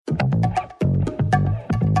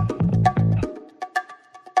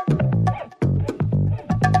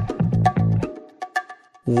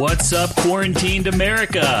What's up, quarantined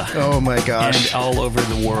America? Oh my gosh. And all over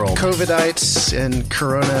the world. COVIDites and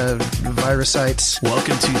coronavirusites.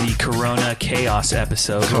 Welcome to the Corona Chaos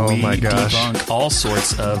episode where we debunk all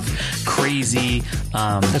sorts of crazy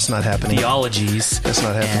That's not happening. theologies. That's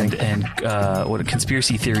not happening. And what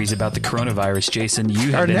conspiracy theories about the coronavirus. Jason,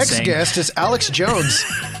 you have Our been next saying... guest is Alex Jones.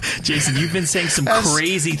 Jason, you've been saying some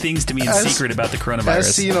crazy things to me in secret about the coronavirus.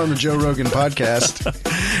 As seen on the Joe Rogan podcast.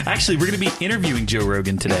 Actually, we're going to be interviewing Joe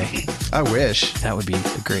Rogan today. I wish. That would be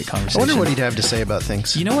a great conversation. I wonder what he'd have to say about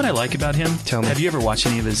things. You know what I like about him? Tell me. Have you ever watched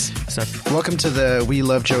any of his stuff? Welcome to the We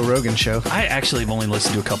Love Joe Rogan show. I actually have only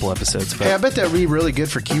listened to a couple episodes. But Hey, I bet that would be really good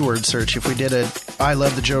for keyword search. If we did a I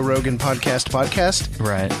Love the Joe Rogan podcast,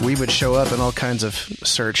 right. we would show up in all kinds of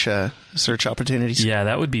search opportunities. Yeah,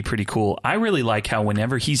 that would be pretty cool. I really like how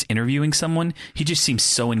whenever he's interviewing someone, he just seems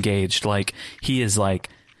so engaged. Like, he is like,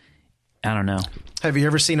 I don't know. Have you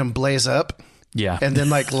ever seen him blaze up? Yeah. And then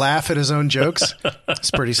laugh at his own jokes? It's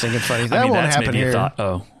pretty stinking funny. That I mean, won't that's happen maybe here. a thought.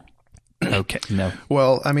 Oh, okay. No.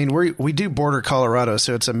 Well, I mean, we do border Colorado,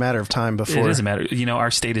 so it's a matter of time before It doesn't matter. You know, our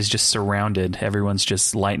state is just surrounded. Everyone's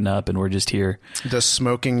just lighting up, and we're just here. the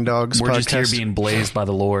Smoking Dogs We're podcast. just here being blazed by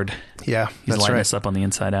the Lord. Yeah, He's that's lighting right. us up on the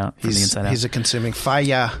inside out. From the inside out. He's a consuming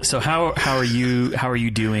fire. So how are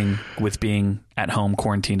you doing with being at home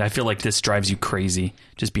quarantined? I feel like this drives you crazy,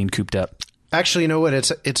 just being cooped up. Actually, you know what?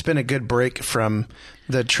 It's been a good break from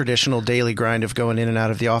the traditional daily grind of going in and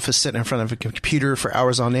out of the office, sitting in front of a computer for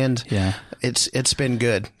hours on end. Yeah. It's been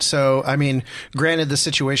good. So, I mean, granted, the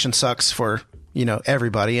situation sucks for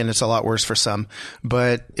everybody, and it's a lot worse for some.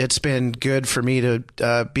 But it's been good for me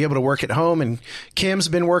to be able to work at home, and Kim's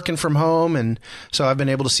been working from home, and so I've been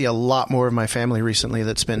able to see a lot more of my family recently.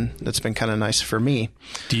 That's been kind of nice for me.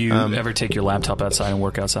 Do you ever take your laptop outside and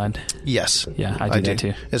work outside? Yes. Yeah, I do that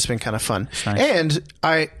too. It's been kind of fun. Nice. And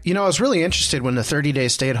I was really interested when the 30-day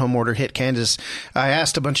stay-at-home order hit Kansas. I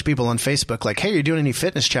asked a bunch of people on Facebook, like, hey, are you doing any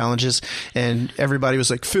fitness challenges? And everybody was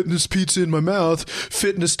like, fitness pizza in my mouth,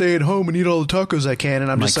 fitness stay at home and eat all the tacos I can.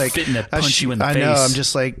 And I'm just like, fitting to punch you in the face. I know. I'm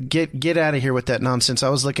just like, get out of here with that nonsense. I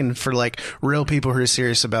was looking for real people who are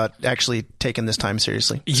serious about actually taking this time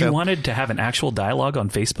seriously. You wanted to have an actual dialogue on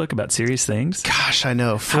Facebook about serious things? Gosh, I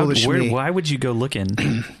know. Foolish me. Why would you go looking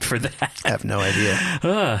for that? I have no idea.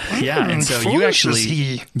 Yeah, and so you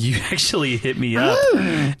actually hit me up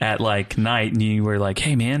at night, and you were like,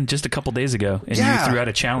 "Hey, man, just a couple days ago," and you threw out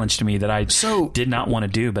a challenge to me that I did not want to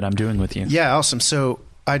do, but I'm doing with you. Yeah, awesome. So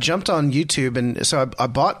I jumped on YouTube, and so I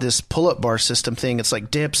bought this pull-up bar system thing. It's like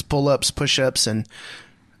dips, pull-ups, push-ups, and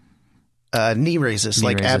knee raises,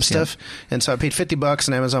 ab stuff. And so I paid $50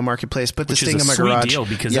 on Amazon Marketplace, put this thing in my garage. Which is a sweet deal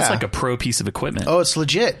because it's like a pro piece of equipment. Oh, it's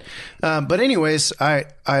legit. But anyways, I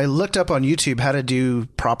looked up on YouTube how to do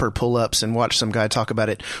proper pull-ups and watched some guy talk about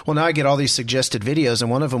it. Well, now I get all these suggested videos, and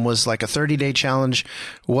one of them was like a 30-day challenge.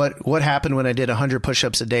 What happened when I did 100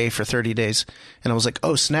 push-ups a day for 30 days? And I was like,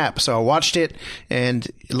 oh, snap. So I watched it, and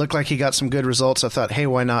it looked like he got some good results. I thought, hey,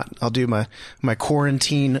 why not? I'll do my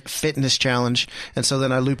quarantine fitness challenge. And so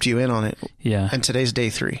then I looped you in on it. Yeah. And today's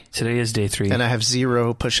day 3. Today is day 3. And I have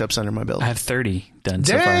 0 push-ups under my belt. I have 30 done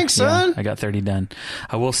so Dang, far. son. Yeah, I got 30 done.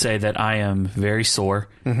 I will say that I am very sore.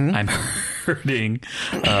 Mm-hmm. I'm hurting.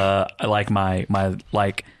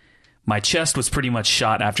 My chest was pretty much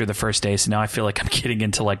shot after the first day, so now I feel like I'm getting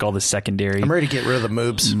into all the secondary. I'm ready to get rid of the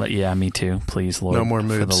moobs. But yeah, me too. Please, Lord. No more For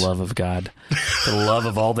moobs. the love of God. For the love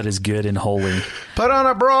of all that is good and holy. Put on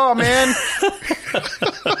a bra, man.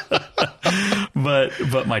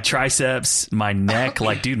 But my triceps, my neck,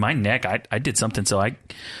 dude, my neck, I did something. So I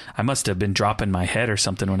must have been dropping my head or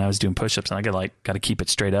something when I was doing push-ups, and I got to keep it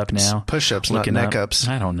straight up now. Push-ups, not Looking neck up. ups.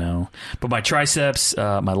 I don't know. But my triceps,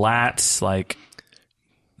 my lats,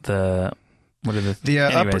 the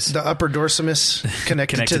upper dorsimus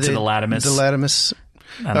connected to the latimus. The latimus.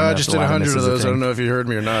 I just did 100 of those. I don't know if you heard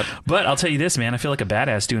me or not. But I'll tell you this, man. I feel like a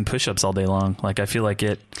badass doing push-ups all day long. I feel like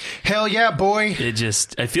it. Hell yeah, boy.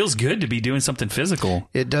 It feels good to be doing something physical.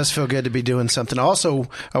 It does feel good to be doing something. Also,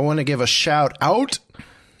 I want to give a shout out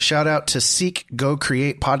to Seek Go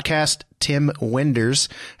Create podcast. Tim Wenders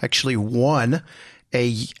actually won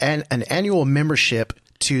an annual membership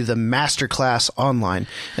to the masterclass online.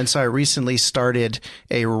 And so I recently started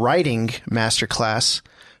a writing masterclass.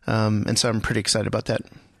 And so I'm pretty excited about that.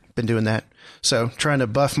 Been doing that. So trying to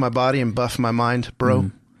buff my body and buff my mind,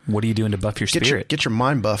 bro. What are you doing to buff your spirit? Get your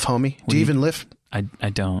mind buff, homie. Do you even lift? I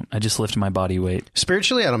don't. I just lift my body weight.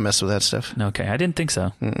 Spiritually, I don't mess with that stuff. Okay. I didn't think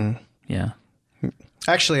so. Mm-mm. Yeah.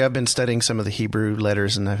 Actually, I've been studying some of the Hebrew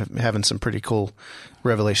letters and I'm having some pretty cool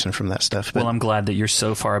revelation from that stuff. Well, I'm glad that you're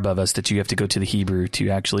so far above us that you have to go to the Hebrew to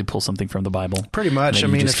actually pull something from the Bible. Pretty much. I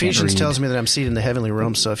mean, Ephesians tells me that I'm seated in the heavenly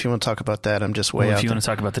realm. So if you want to talk about that, I'm just way out. If you want to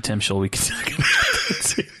talk about the Tim Shoal, we can talk about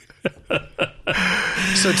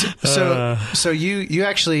it. So you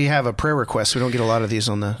actually have a prayer request. We don't get a lot of these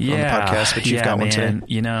on the podcast, but you've got one today.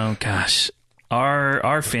 You know, gosh.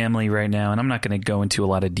 Our family right now, and I'm not going to go into a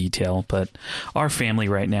lot of detail, but our family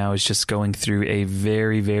right now is just going through a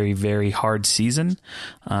very, very, very hard season.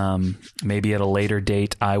 Maybe at a later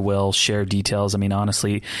date, I will share details. I mean,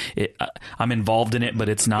 honestly, I'm involved in it, but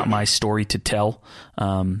it's not my story to tell.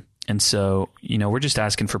 And so, you know, we're just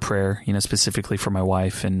asking for prayer, you know, specifically for my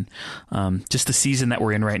wife and just the season that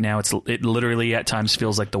we're in right now. It literally at times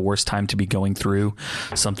feels like the worst time to be going through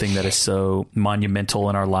something that is so monumental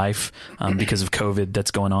in our life because of COVID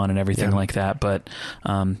that's going on and everything like that. But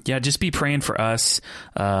just be praying for us,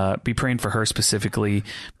 be praying for her specifically,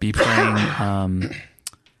 be praying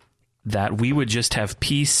that we would just have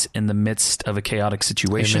peace in the midst of a chaotic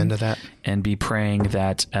situation. Amen to that. And be praying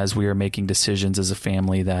that as we are making decisions as a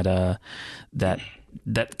family, that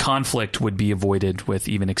conflict would be avoided with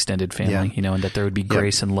even extended family, you know, and that there would be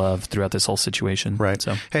grace and love throughout this whole situation. Right.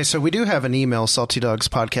 So, hey, so we do have an email,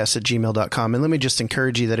 saltydogspodcast@gmail.com. And let me just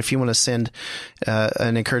encourage you that if you want to send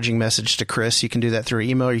an encouraging message to Chris, you can do that through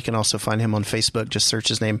email. You can also find him on Facebook. Just search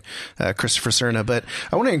his name, Christopher Cerna. But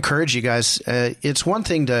I want to encourage you guys. It's one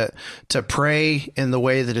thing to pray in the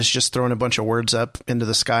way that is just throwing a bunch of words up into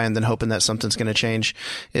the sky and then hoping that something's going to change.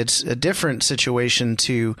 It's a different situation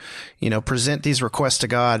to, you know, present these requests to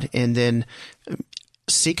God and then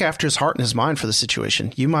seek after his heart and his mind for the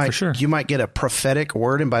situation. You might get a prophetic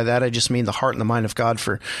word, and by that I just mean the heart and the mind of God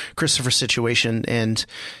for Christopher's situation. And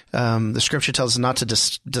the scripture tells us not to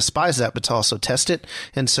despise that, but to also test it.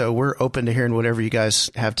 And so we're open to hearing whatever you guys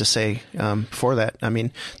have to say for that. I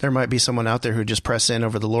mean, there might be someone out there who just press in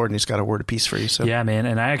over the Lord and he's got a word of peace for you. So yeah, man.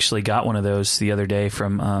 And I actually got one of those the other day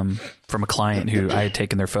from a client who I had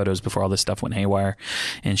taken their photos before all this stuff went haywire,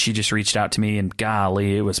 and she just reached out to me, and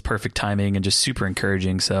golly, it was perfect timing and just super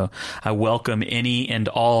encouraging. So I welcome any and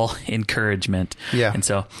all encouragement. Yeah. And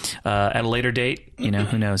so at a later date, you know,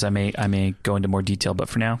 who knows, I may go into more detail, but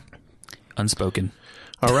for now, unspoken.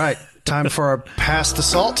 All right. Time for our Pass the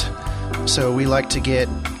Salt. So we like to get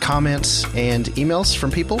comments and emails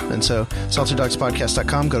from people. And so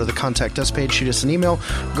saltydogspodcast.com, go to the Contact Us page, shoot us an email,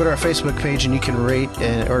 go to our Facebook page, and you can rate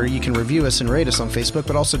or you can review us and rate us on Facebook,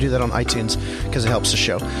 but also do that on iTunes because it helps the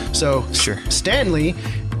show. So Stanley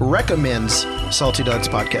recommends Salty Dogs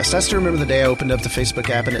Podcast. I still remember the day I opened up the Facebook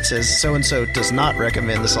app and it says so-and-so does not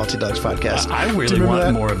recommend the Salty Dogs Podcast. I really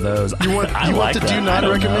want more of those. You want the do not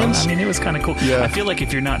recommend? I mean, it was kind of cool. Yeah. I feel like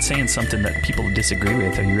if you're not saying something that people disagree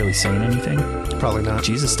with, are you really saying anything? Probably not.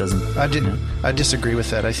 Jesus doesn't. I disagree with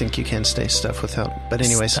that. I think you can say stuff without. But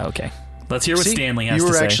anyways. Okay. Let's hear what Stanley has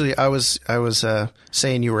to say. Actually, I was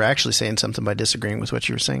saying you were actually saying something by disagreeing with what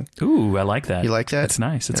you were saying. Ooh, I like that. You like that? That's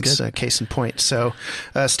nice. That's good. Case in point. So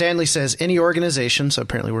Stanley says, any organization, so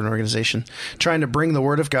apparently we're an organization, trying to bring the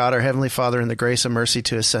word of God, our Heavenly Father, and the grace and mercy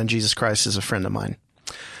to his Son, Jesus Christ, is a friend of mine.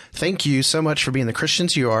 Thank you so much for being the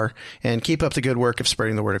Christians you are, and keep up the good work of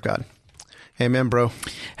spreading the word of God. Amen, bro.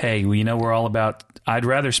 Hey, well, you know, we're all about, I'd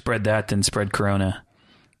rather spread that than spread Corona.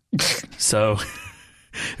 So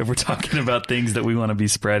if we're talking about things that we want to be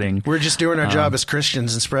spreading, we're just doing our job as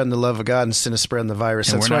Christians and spreading the love of God instead of spreading the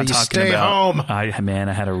virus. That's why you stay home. I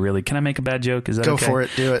had a really, can I make a bad joke? Is that Go okay? for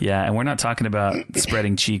it. Do it. Yeah. And we're not talking about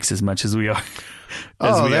spreading cheeks as much as we are.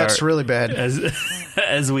 That's really bad.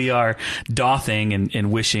 As we are dothing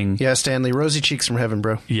and wishing. Yeah, Stanley, rosy cheeks from heaven,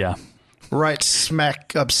 bro. Yeah. Right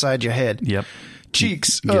smack upside your head. Yep.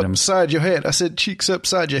 Cheeks upside your head. I said cheeks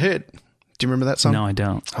upside your head. Do you remember that song? No, I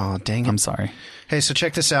don't. Oh, dang it. I'm sorry. Hey, so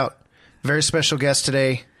check this out. Very special guest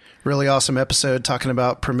today. Really awesome episode talking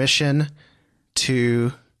about permission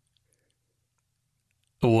to...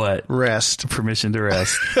 What? Rest. Permission to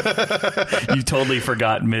rest. You totally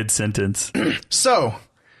forgot mid-sentence. So,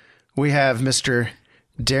 we have Mr.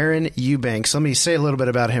 Darren Eubanks. Let me say a little bit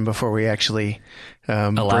about him before we actually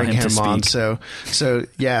bring him on. So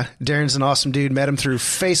yeah, Darren's an awesome dude. Met him through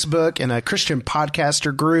Facebook and a Christian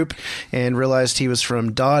podcaster group, and realized he was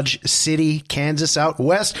from Dodge City, Kansas, out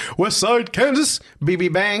west side, Kansas,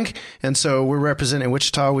 BB Bang. And so we're representing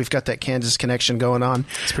Wichita. We've got that Kansas connection going on.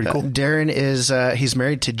 It's pretty cool. Darren is he's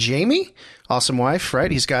married to Jamie. awesome wife,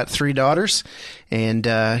 right? He's got 3 daughters, and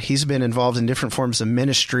he's been involved in different forms of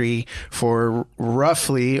ministry for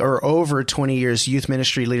roughly or over 20 years, youth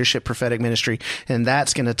ministry, leadership, prophetic ministry, and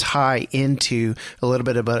that's going to tie into a little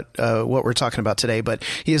bit about what we're talking about today. But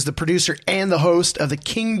he is the producer and the host of the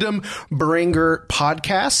Kingdom Bringer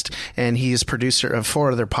podcast, and he is producer of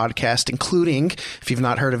 4 other podcasts, including, if you've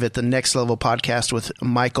not heard of it, the Next Level podcast with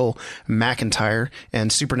Michael McIntyre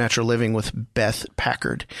and Supernatural Living with Beth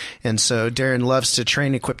Packard. And so Darren loves to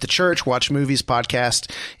train, equip the church, watch movies,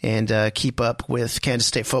 podcast, and keep up with Kansas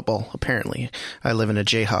State football, apparently. I live in a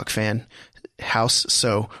Jayhawk fan house,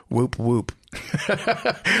 so whoop, whoop.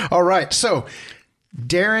 All right, so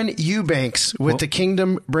Darren Eubanks with the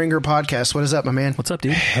Kingdom Bringer podcast. What is up, my man? What's up,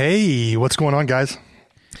 dude? Hey, what's going on, guys?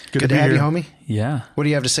 Good to have you, homie. Yeah. What do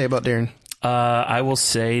you have to say about Darren? I will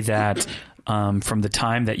say that from the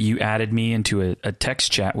time that you added me into a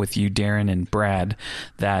text chat with you, Darren and Brad,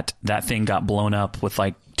 that thing got blown up with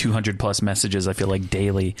like 200 plus messages, I feel like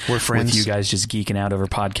daily. We're friends. With you guys just geeking out over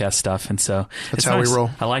podcast stuff. And so that's how we roll.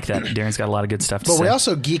 I like that. Darren's got a lot of good stuff to say. But we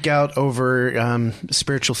also geek out over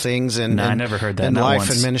spiritual things and I never heard that. And Not life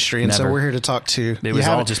once. and ministry. And Never. so we're here to talk to. It was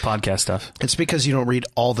all just podcast stuff. It's because you don't read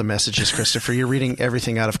all the messages, Christopher. You're reading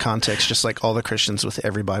everything out of context, just like all the Christians with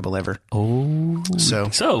every Bible ever. Oh.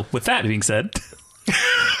 So with that being said...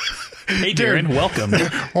 Hey, Darren, welcome.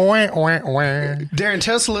 Darren,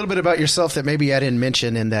 tell us a little bit about yourself that maybe I didn't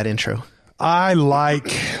mention in that intro. I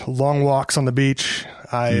like long walks on the beach.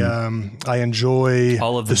 I enjoy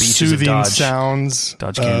all of the beaches soothing of Dodge. sounds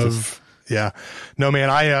Dodge, Kansas. Yeah. No, man,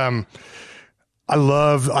 I'm a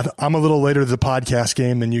little later to the podcast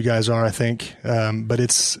game than you guys are, I think. But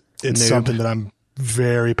it's something that I'm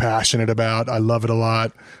very passionate about. I love it a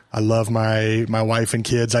lot. I love my wife and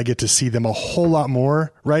kids. I get to see them a whole lot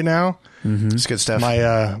more right now. Mm-hmm. It's good stuff.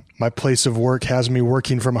 My place of work has me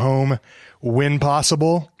working from home when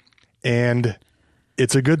possible, and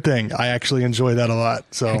it's a good thing. I actually enjoy that a lot.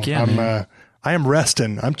 So yeah, I am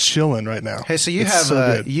resting. I'm chilling right now. Hey, so you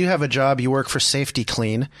have a job. You work for Safety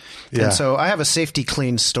Clean, and so I have a Safety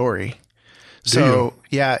Clean story. So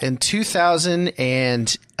yeah, in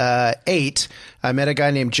 2008, I met a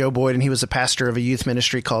guy named Joe Boyd, and he was a pastor of a youth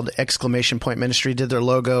ministry called Exclamation Point Ministry, did their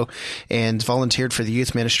logo and volunteered for the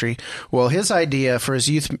youth ministry. Well, his idea for his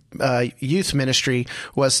youth ministry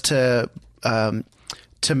was to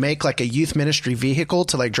make like a youth ministry vehicle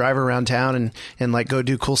to like drive around town and like go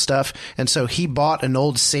do cool stuff. And so he bought an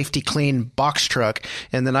old Safety Clean box truck,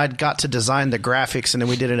 and then I got to design the graphics, and then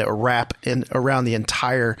we did a wrap around the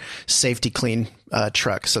entire Safety Clean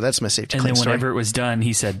truck. So that's my Safety Clean story. And then whenever it was done,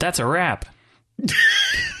 he said, "That's a wrap."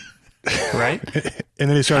 Right? And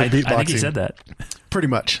then he started beatboxing. I think he said that. Pretty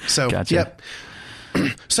much. So, gotcha. Yep.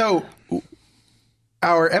 So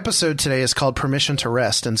our episode today is called Permission to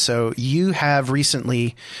Rest. And so you have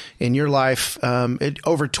recently in your life,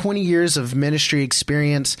 over 20 years of ministry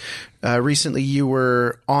experience. Recently you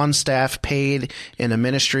were on staff, paid in a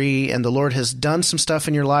ministry, and the Lord has done some stuff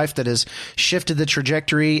in your life that has shifted the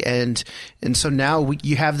trajectory. And so now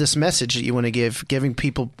you have this message that you want to giving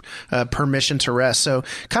people permission to rest. So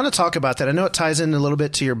kind of talk about that. I know it ties in a little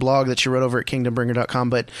bit to your blog that you wrote over at kingdombringer.com,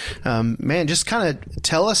 but man, just kind of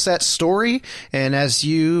tell us that story. And as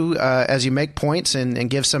you make points and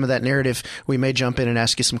give some of that narrative, we may jump in and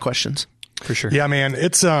ask you some questions. For sure. Yeah, man.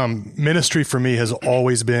 It's ministry for me has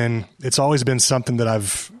always been something that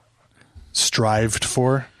I've strived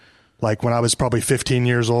for. Like when I was probably 15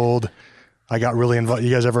 years old, I got really involved. You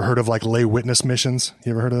guys ever heard of like lay witness missions?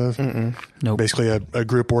 You ever heard of those? Nope. Basically a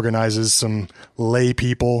group organizes some lay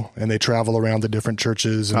people and they travel around the different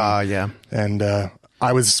churches. Yeah. And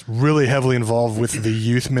I was really heavily involved with the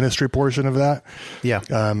youth ministry portion of that. Yeah.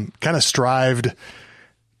 Kind of strived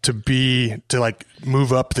to like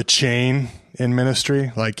move up the chain in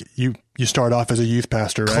ministry. Like you start off as a youth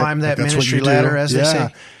pastor, right? Climb that like ministry ladder, as they say.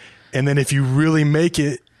 And then if you really make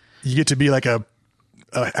it, you get to be like a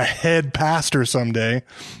head pastor someday.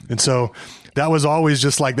 And so that was always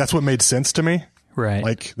just like, that's what made sense to me. Right.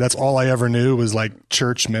 Like that's all I ever knew was like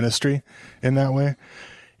church ministry in that way.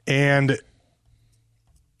 And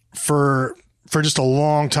for just a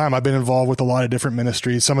long time, I've been involved with a lot of different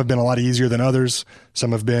ministries. Some have been a lot easier than others.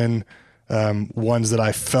 Some have been ones that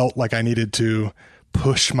I felt like I needed to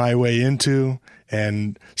push my way into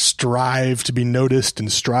and strive to be noticed and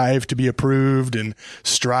strive to be approved and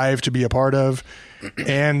strive to be a part of.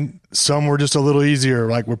 And some were just a little easier,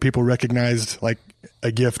 like where people recognized like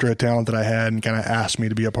a gift or a talent that I had and kind of asked me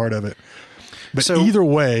to be a part of it. But either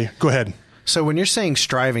way, go ahead. So when you're saying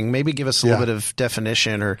striving, maybe give us a little bit of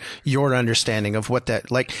definition or your understanding of what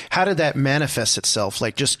that, like, how did that manifest itself?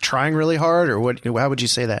 Like just trying really hard, or what, how would you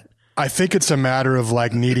say that? I think it's a matter of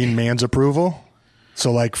like needing man's approval.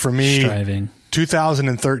 So like for me, striving.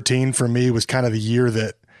 2013 for me was kind of the year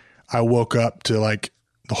that I woke up to like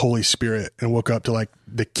the Holy Spirit and woke up to like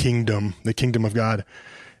the kingdom of God.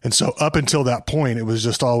 And so up until that point, it was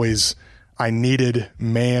just always, I needed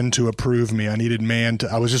man to approve me. I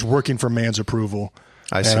was just working for man's approval.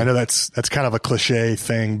 I see. And I know that's kind of a cliche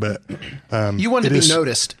thing, but, you wanted to be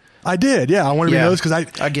noticed. I did. Yeah. I wanted to be noticed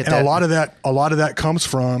because I get that. A lot of that comes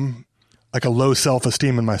from like a low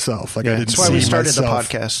self-esteem in myself. Like I didn't That's why we started myself.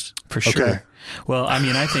 the podcast. For sure. Okay. Well, I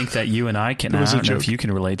mean, I think that you and I can, I don't know if you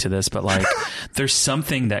can relate to this, but like there's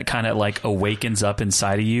something that kind of like awakens up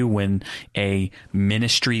inside of you when a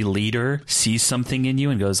ministry leader sees something in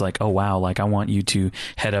you and goes like, oh, wow, like I want you to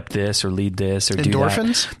head up this or lead this or do that.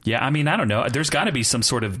 Endorphins? Yeah. I mean, I don't know. There's got to be some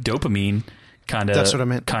sort of dopamine That's what I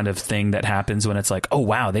meant. kind of thing that happens when it's like, oh,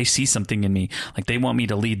 wow, they see something in me. Like they want me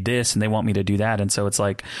to lead this and they want me to do that. And so it's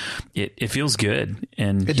like, it feels good.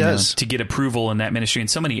 And it does to get approval in that ministry in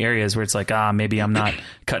so many areas where it's like, maybe I'm not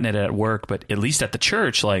cutting it at work, but at least at the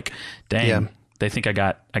church, like, dang, they think I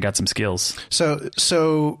got some skills.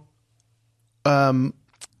 So,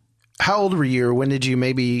 how old were you, or when did you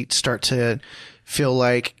maybe start to feel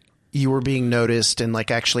like you were being noticed and like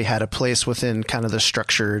actually had a place within kind of the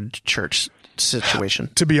structured church situation?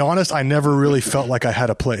 To be honest, I never really felt like I had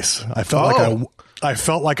a place. I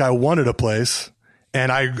felt like I wanted a place,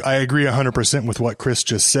 and I agree 100% with what Chris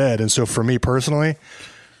just said. And so for me personally,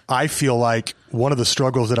 I feel like one of the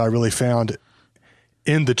struggles that I really found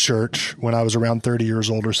in the church when I was around 30 years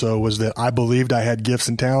old or so was that I believed I had gifts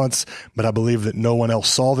and talents, but I believed that no one else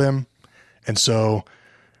saw them. And so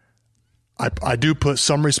I do put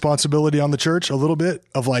some responsibility on the church a little bit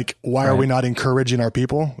of like, why are we not encouraging our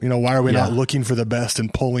people? You know, why are we not looking for the best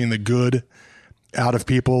and pulling the good out of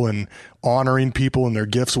people and honoring people and their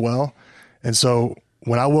gifts well? And so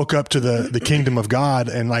when I woke up to the kingdom of God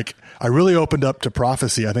and like, I really opened up to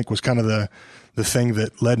prophecy, I think was kind of the thing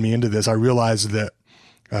that led me into this. I realized that,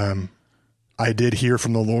 I did hear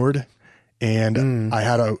from the Lord, and I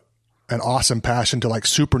had an awesome passion to like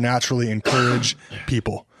supernaturally encourage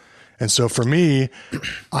people. And so for me,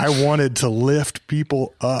 I wanted to lift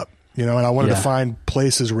people up, you know, and I wanted to find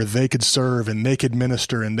places where they could serve and they could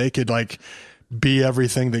minister and they could like be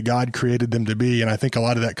everything that God created them to be. And I think a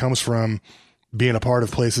lot of that comes from being a part of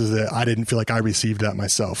places that I didn't feel like I received that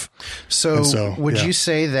myself. So would you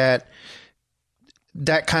say that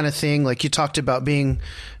kind of thing, like you talked about being,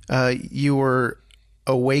 you were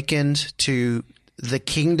awakened to the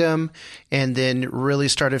kingdom and then really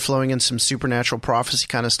started flowing in some supernatural prophecy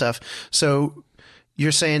kind of stuff. So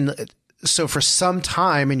you're saying, so for some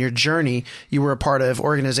time in your journey, you were a part of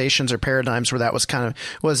organizations or paradigms where that was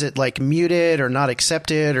was it like muted or not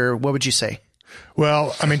accepted, or what would you say?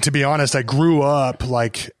 Well, I mean, to be honest, I grew up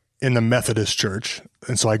like in the Methodist church.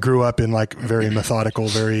 And so I grew up in like very methodical,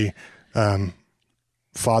 very,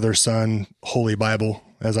 Father, Son, Holy Bible,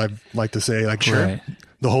 as I like to say, like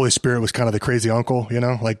the Holy Spirit was kind of the crazy uncle, you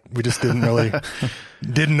know, like we just didn't really,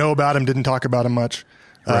 didn't know about him, didn't talk about him much.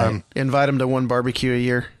 Invite him to one barbecue a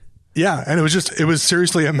year. Yeah. And it was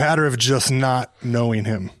seriously a matter of just not knowing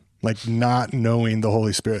him, like not knowing the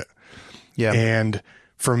Holy Spirit. Yeah. And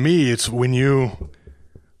for me, it's when you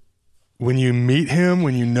meet him,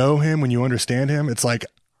 when you know him, when you understand him, it's like,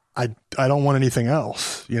 I don't want anything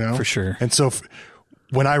else, you know? For sure. And so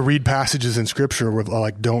when I read passages in scripture where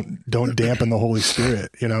like, don't dampen the Holy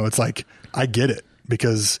Spirit, you know, it's like, I get it,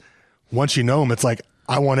 because once you know him, it's like,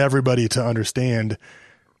 I want everybody to understand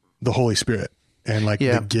the Holy Spirit and like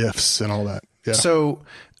the gifts and all that. Yeah. So,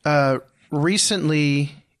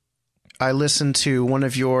 recently I listened to one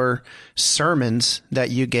of your sermons that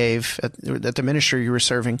you gave at the ministry you were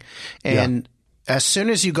serving. And as soon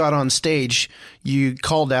as you got on stage, you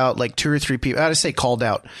called out like 2 or 3 people. I say called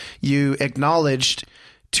out. You acknowledged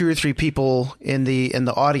 2 or 3 people in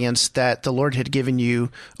the audience that the Lord had given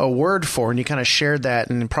you a word for, and you kind of shared that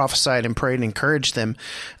and prophesied and prayed and encouraged them.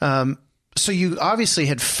 So you obviously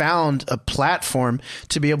had found a platform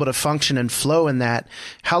to be able to function and flow in that.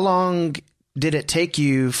 How long did it take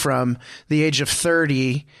you from the age of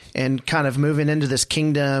 30 and kind of moving into this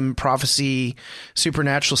kingdom, prophecy,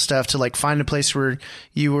 supernatural stuff to like find a place where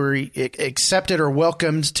you were accepted or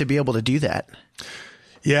welcomed to be able to do that?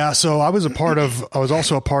 Yeah. So I was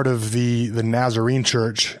also a part of the Nazarene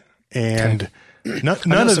church, and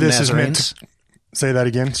none of this is meant to say that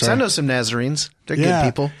again. Sorry. So I know some Nazarenes. They're good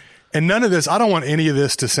people. And none of this, I don't want any of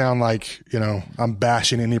this to sound like, you know, I'm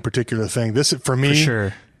bashing any particular thing. This, for me, for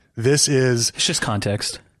sure. It's just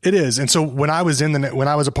context. It is. And so when I was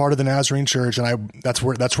a part of the Nazarene church, and that's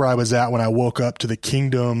where I was at when I woke up to the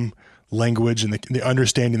kingdom language and the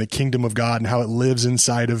understanding the kingdom of God and how it lives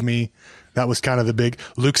inside of me. That was kind of the big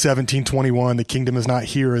Luke 17:21. The kingdom is not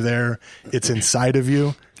here or there. It's inside of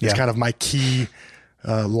you. It's kind of my key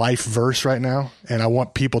life verse right now. And I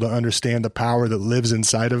want people to understand the power that lives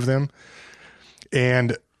inside of them.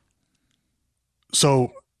 And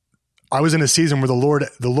so I was in a season where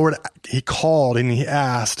the Lord, he called and he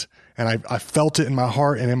asked, and I felt it in my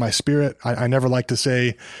heart and in my spirit. I never like to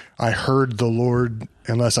say I heard the Lord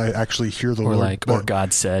unless I actually hear the Lord. Or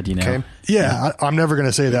God said, Okay. Yeah, I'm never going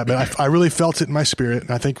to say that, but I really felt it in my spirit.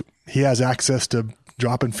 And I think he has access to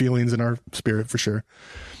dropping feelings in our spirit for sure.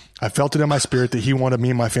 I felt it in my spirit that he wanted me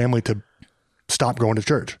and my family to stop going to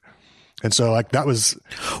church. And so that was,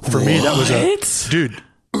 for me, that was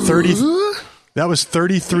that was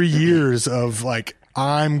 33 years of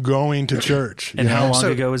I'm going to church. And how long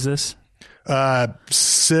ago was this?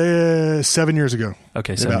 7 years ago.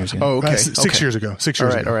 Okay, 7 years ago. Oh, okay. 6 years ago. 6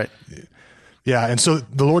 years ago. All right. Yeah, and so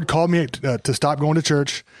the Lord called me to stop going to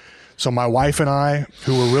church. So my wife and I,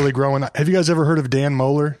 who were really growing, have you guys ever heard of Dan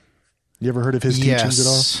Mohler? You ever heard of his teachings at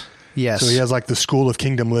all? Yes. So he has the School of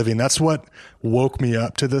Kingdom Living. That's what woke me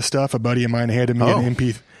up to this stuff. A buddy of mine handed me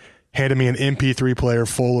an MP3 player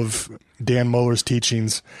full of Dan Mohler's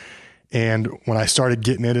teachings. And when I started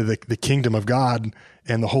getting into the kingdom of God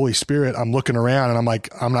and the Holy Spirit, I'm looking around and I'm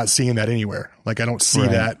I'm not seeing that anywhere. I don't see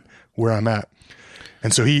that where I'm at.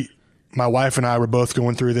 And so my wife and I were both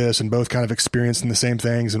going through this and both kind of experiencing the same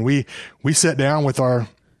things. And we sat down with our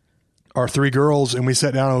three girls and we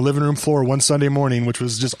sat down on the living room floor one Sunday morning, which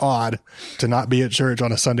was just odd to not be at church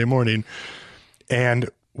on a Sunday morning. And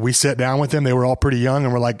we sat down with them. They were all pretty young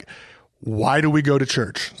and we're like, why do we go to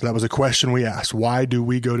church? So that was a question we asked. Why do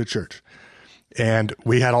we go to church? And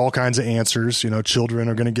we had all kinds of answers. Children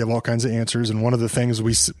are going to give all kinds of answers. And one of the things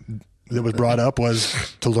that was brought up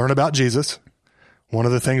was to learn about Jesus. One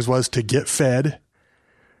of the things was to get fed.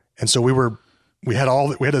 And so we had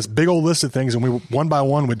this big old list of things and we one by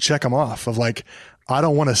one would check them off of I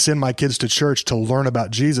don't want to send my kids to church to learn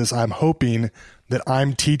about Jesus. I'm hoping that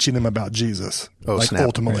I'm teaching them about Jesus.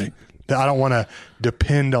 Ultimately. Right. That I don't want to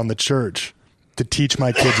depend on the church to teach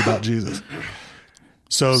my kids about Jesus.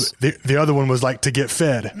 So the other one was to get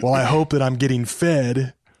fed. Well, I hope that I'm getting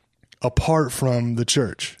fed apart from the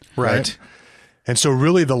church. Right. And so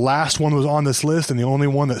really the last one was on this list and the only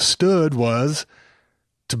one that stood was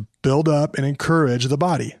to build up and encourage the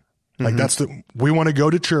body. We want to go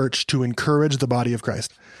to church to encourage the body of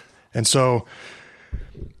Christ. And so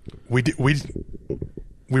we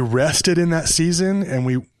rested in that season and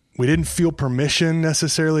we didn't feel permission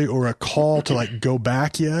necessarily or a call to go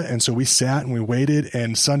back yet. And so we sat and we waited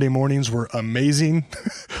and Sunday mornings were amazing.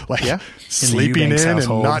 Sleeping in and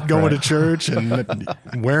not going to church and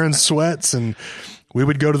wearing sweats. And we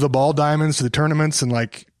would go to the ball diamonds, to the tournaments and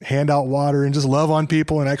hand out water and just love on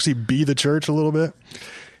people and actually be the church a little bit.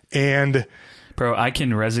 And bro, I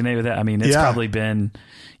can resonate with that. I mean, it's probably been,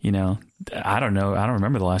 I don't know. I don't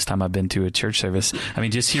remember the last time I've been to a church service. I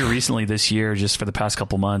mean, just here recently this year, just for the past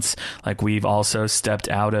couple months, we've also stepped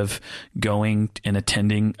out of going and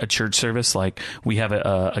attending a church service. We have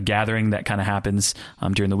a gathering that kind of happens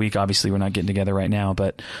during the week. Obviously, we're not getting together right now,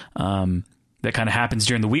 but that kind of happens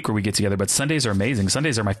during the week where we get together. But Sundays are amazing.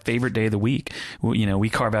 Sundays are my favorite day of the week. We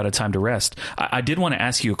carve out a time to rest. I did want to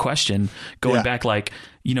ask you a question going back,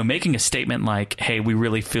 making a statement hey, we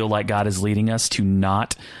really feel like God is leading us to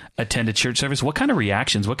not attend a church service. What kind of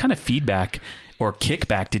reactions, what kind of feedback or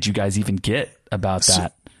kickback did you guys even get about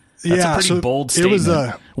that? That's a pretty bold statement. It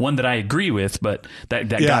was one that I agree with, but that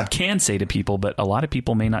God can say to people, but a lot of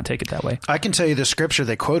people may not take it that way. I can tell you the scripture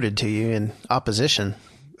they quoted to you in opposition.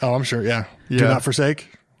 Oh, I'm sure. Yeah. Do not forsake.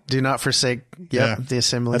 Do not forsake. The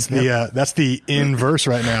assembly. That's the in verse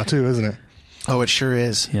right now too, isn't it? Oh, it sure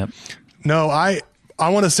is. Yep. No, I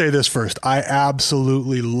want to say this first. I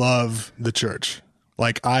absolutely love the church.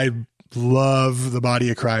 I love the body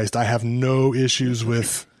of Christ. I have no issues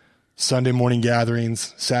with Sunday morning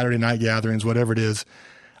gatherings, Saturday night gatherings, whatever it is.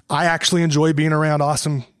 I actually enjoy being around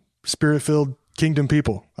awesome spirit-filled kingdom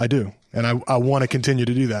people. I do. And I want to continue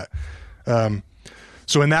to do that.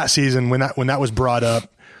 So in that season, when that was brought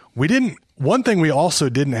up, one thing we also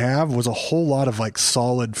didn't have was a whole lot of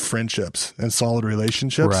solid friendships and solid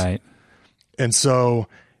relationships. Right. And so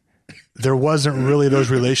there wasn't really those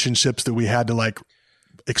relationships that we had to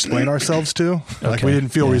explain ourselves to. We didn't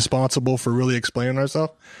feel responsible for really explaining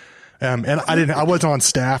ourselves. And I wasn't on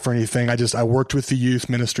staff or anything. I worked with the youth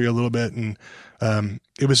ministry a little bit and,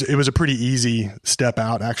 it was a pretty easy step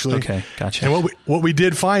out actually. Okay. Gotcha. And what we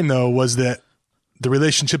did find though was that the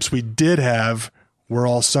relationships we did have were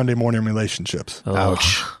all Sunday morning relationships.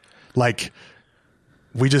 Ouch.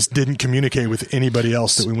 we just didn't communicate with anybody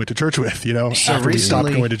else that we went to church with, you know, so after we stopped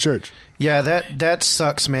going to church. Yeah, that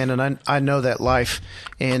sucks, man. And I know that life.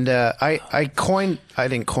 And I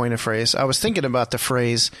didn't coin a phrase. I was thinking about the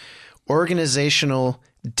phrase organizational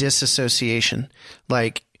disassociation.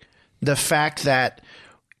 Like the fact that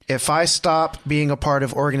if I stop being a part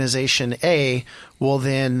of organization A, well,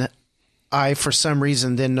 then I, for some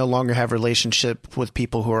reason, then no longer have a relationship with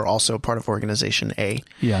people who are also part of organization A.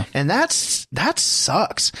 Yeah. And that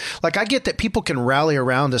sucks. Like, I get that people can rally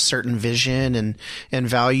around a certain vision and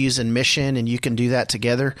values and mission, and you can do that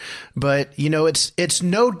together. But, you know, it's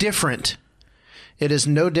no different. It is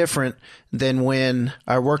no different than when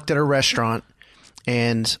I worked at a restaurant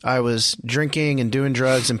and I was drinking and doing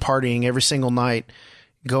drugs and partying every single night,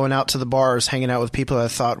 going out to the bars, hanging out with people I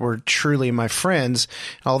thought were truly my friends.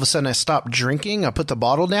 All of a sudden I stopped drinking. I put the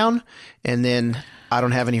bottle down and then I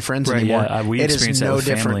don't have any friends anymore. Yeah, we it experienced is no that with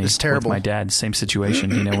different. family, It's terrible. with my dad, same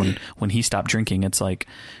situation. You know, when he stopped drinking, it's like,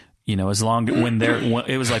 you know,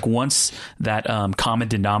 it was like once that common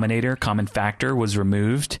denominator, common factor was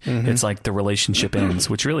removed, it's like the relationship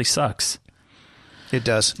ends, which really sucks. It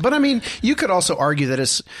does. But I mean, you could also argue that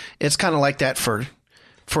it's kind of like that for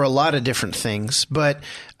a lot of different things. But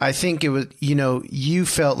I think it was, you know, you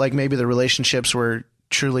felt like maybe the relationships were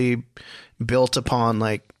truly built upon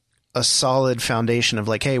like a solid foundation of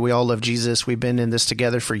like, hey, we all love Jesus. We've been in this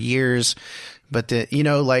together for years. But, you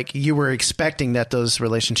know, like you were expecting that those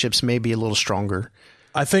relationships may be a little stronger.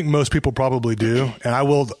 I think most people probably do. And I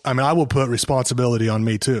will put responsibility on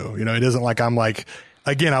me too. You know, it isn't like I'm like,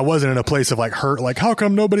 again, I wasn't in a place of like hurt, like how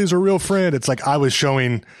come nobody's a real friend? It's like I was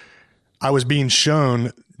being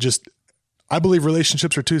shown just, I believe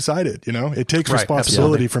relationships are two-sided, you know, it takes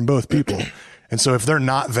responsibility from both people. And so if they're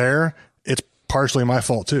not there, it's partially my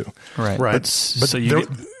fault too. Right. But so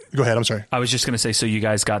go ahead. I'm sorry. I was just going to say, so you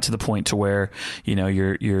guys got to the point to where, you know,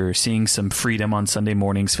 you're seeing some freedom on Sunday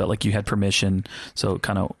mornings, felt like you had permission. So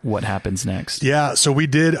kind of what happens next? Yeah. So we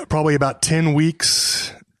did probably about 10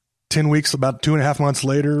 weeks, about 2.5 months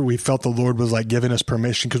later, we felt the Lord was like giving us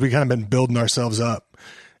permission because we kind of been building ourselves up.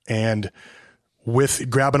 And with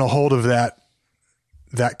grabbing a hold of that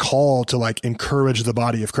call to like encourage the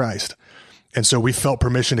body of Christ. And so we felt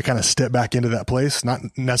permission to kind of step back into that place, not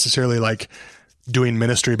necessarily like doing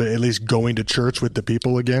ministry, but at least going to church with the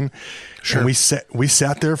people again. Sure. And we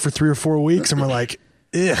sat there for 3 or 4 weeks and we're like,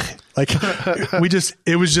 ugh, like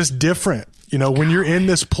it was just different. You know, when you're in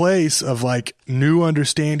this place of like new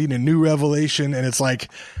understanding and new revelation, and it's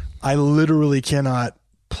like, I literally cannot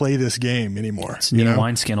play this game anymore. It's new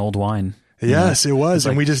wineskin, old wine. Yes, it was.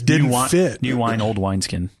 And we just didn't fit. New wine, old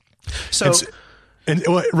wineskin. So, and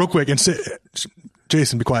real quick, and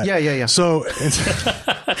Jason, be quiet. Yeah. So,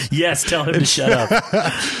 yes, tell him to shut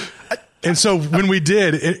up. And so when we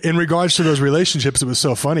did, in regards to those relationships, it was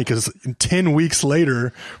so funny because 10 weeks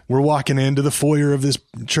later, we're walking into the foyer of this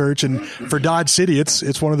church, and for Dodge City,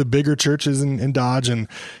 it's one of the bigger churches in Dodge. And,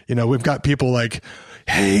 you know, we've got people like,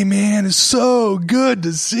 hey man, it's so good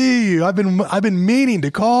to see you. I've been meaning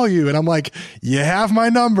to call you. And I'm like, you have my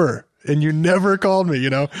number and you never called me, you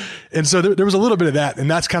know? And so there was a little bit of that. And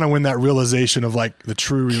that's kind of when that realization of like the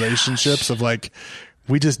true relationships of like,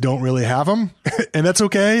 we just don't really have them. And that's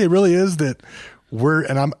okay. It really is that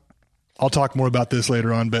I'll talk more about this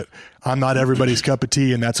later on, but I'm not everybody's cup of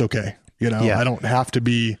tea, and that's okay. You know, I don't have to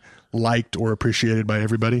be liked or appreciated by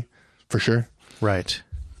everybody for sure. Right.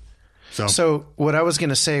 So what I was going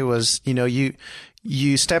to say was, you know,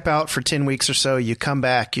 you step out for 10 weeks or so, you come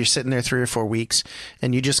back, you're sitting there 3 or 4 weeks,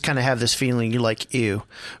 and you just kind of have this feeling, you're like, ew.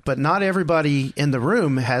 But not everybody in the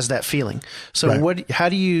room has that feeling. So how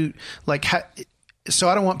do you, like, so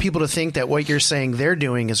I don't want people to think that what you're saying they're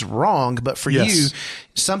doing is wrong, but for you,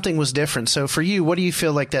 something was different. So for you, what do you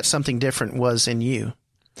feel like that something different was in you?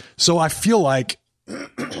 So I feel like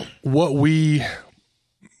what we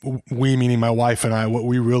meaning my wife and I, what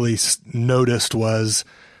we really noticed was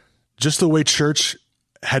just the way church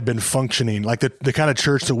had been functioning. Like the kind of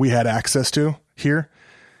church that we had access to here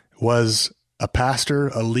was a pastor,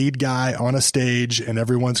 a lead guy on a stage, and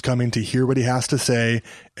everyone's coming to hear what he has to say,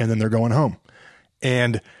 and then they're going home.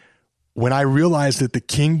 And when I realized that the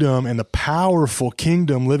kingdom and the powerful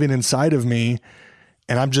kingdom living inside of me,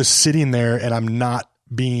 and I'm just sitting there and I'm not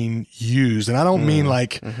being used. And I don't mean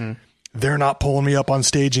like they're not pulling me up on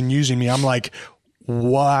stage and using me. I'm like,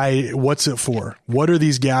 why? What's it for? What are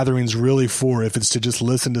these gatherings really for if it's to just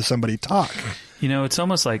listen to somebody talk? You know, it's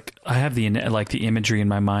almost like I have the imagery in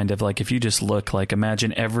my mind of like, if you just look, like,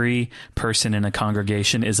 imagine every person in a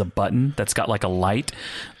congregation is a button that's got like a light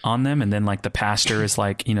on them. And then like the pastor is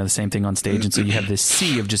like, you know, the same thing on stage. And so you have this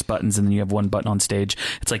sea of just buttons, and then you have one button on stage.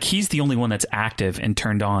 It's like he's the only one that's active and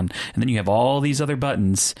turned on. And then you have all these other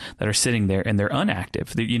buttons that are sitting there and they're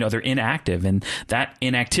inactive. They're inactive. And that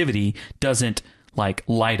inactivity doesn't like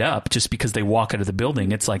light up just because they walk out of the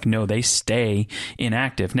building. It's like, no, they stay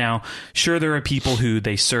inactive. Now, sure, there are people who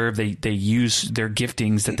they serve, they use their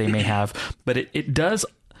giftings that they may have, but it does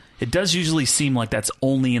usually seem like that's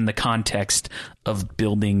only in the context of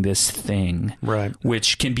building this thing, right?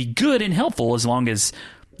 Which can be good and helpful as long as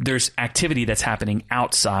there's activity that's happening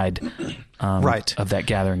outside right. of that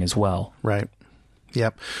gathering as well. Right.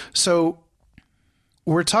 Yep. So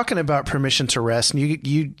we're talking about permission to rest, and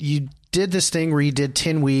you did this thing where you did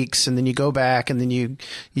 10 weeks and then you go back and then you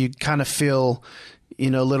kind of feel, you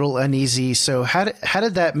know, a little uneasy. So how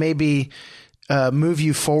did that maybe move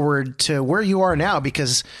you forward to where you are now?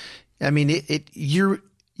 Because I mean, you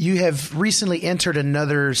have recently entered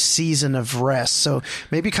another season of rest. So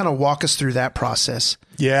maybe kind of walk us through that process.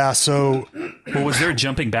 Yeah. So was there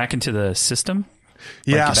jumping back into the system?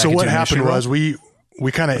 Yeah. So what happened was we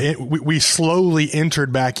slowly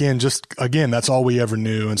entered back in. Just again, that's all we ever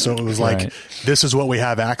knew. And so it was like, right. This is what we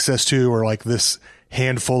have access to, or like this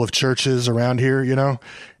handful of churches around here, you know?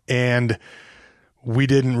 And we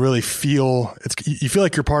didn't really feel you feel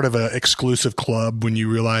like you're part of an exclusive club when you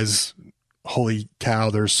realize, holy cow,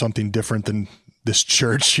 there's something different than this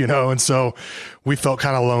church, you know? And so we felt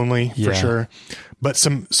kind of lonely for sure. But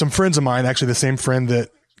some friends of mine, actually the same friend that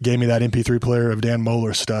gave me that MP3 player of Dan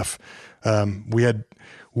Mohler stuff,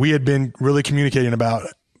 we had been really communicating about,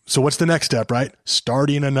 so what's the next step, right?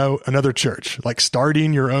 Starting another church, like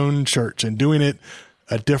starting your own church and doing it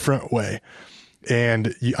a different way.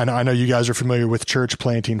 And I know you guys are familiar with church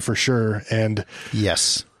planting for sure. And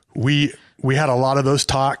yes, we had a lot of those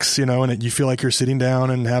talks, you know, and you feel like you're sitting down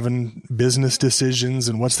and having business decisions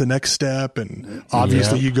and what's the next step. And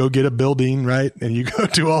obviously you go get a building, right? And you go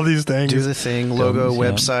do all these things. Do the thing, logo,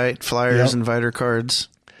 website, flyers, inviter cards.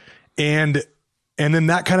 And then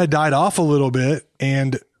that kind of died off a little bit.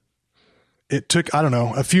 And it took, I don't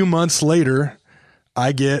know, a few months later,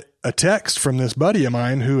 I get a text from this buddy of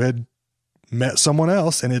mine who had met someone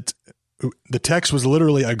else. And the text was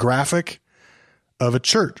literally a graphic of a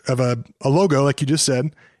church, of a logo, like you just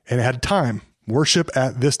said, and it had time, worship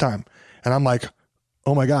at this time. And I'm like,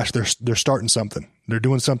 oh my gosh, they're starting something. They're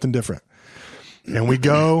doing something different. And we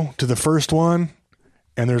go to the first one,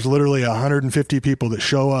 and there's literally 150 people that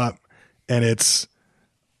show up, and it's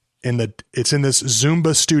in this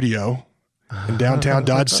Zumba studio in downtown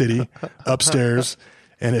Dodge City upstairs.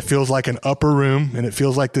 And it feels like an upper room, and it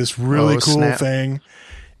feels like this really cool thing.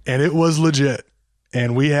 And it was legit.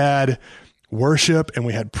 And we had worship, and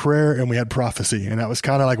we had prayer, and we had prophecy. And that was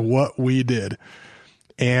kind of like what we did.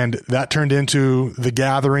 And that turned into the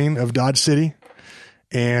gathering of Dodge City.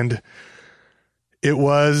 And it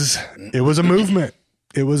was a movement.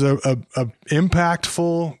 It was a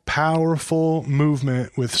impactful, powerful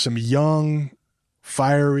movement with some young,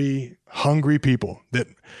 fiery, hungry people that,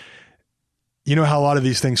 you know how a lot of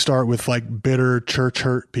these things start with like bitter church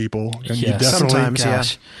hurt people. And you definitely,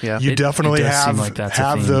 sometimes, you definitely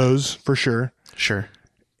have those for sure. Sure.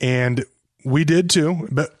 And we did too,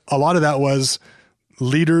 but a lot of that was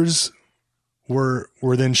leaders were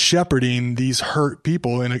then shepherding these hurt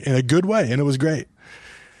people in a good way. And it was great.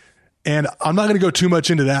 And I'm not going to go too much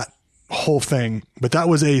into that whole thing, but that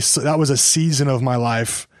was a season of my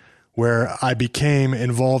life where I became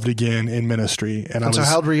involved again in ministry. And so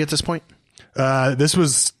how old were you at this point? This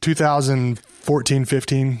was 2014,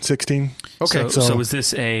 15, 16. Okay. So was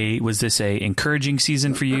this a encouraging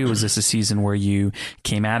season for you? Was this a season where you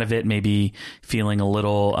came out of it maybe feeling a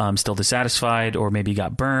little still dissatisfied, or maybe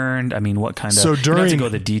got burned? I mean, what kind of, you don't have to go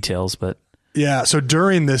the details, but. Yeah. So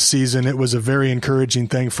during this season, it was a very encourage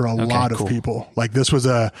thing for a lot of people. Like this was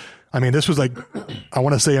like, I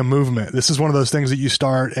want to say a movement. This is one of those things that you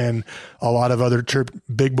start, and a lot of other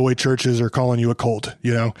big boy churches are calling you a cult,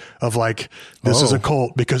 you know, of like, this is a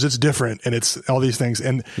cult because it's different and it's all these things.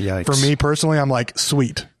 And for me personally, I'm like,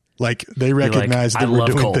 sweet. Like they recognize that we're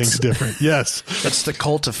doing things different. Yes. That's the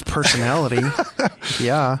cult of personality.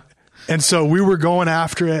 Yeah. And so we were going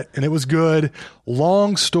after it, and it was good.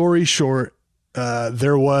 Long story short,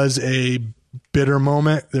 there was a bitter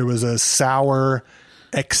moment. There was a sour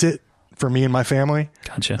exit for me and my family.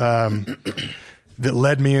 Gotcha. That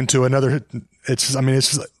led me into another. It's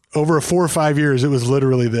just over 4 or 5 years. It was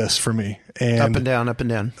literally this for me. And up and down, up and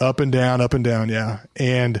down, up and down, up and down. Yeah.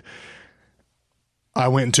 And I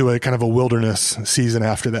went into a kind of a wilderness season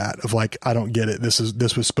after that of like, I don't get it. This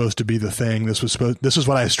was supposed to be the thing. This was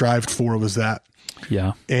what I strived for, was that.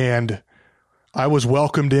 Yeah. And I was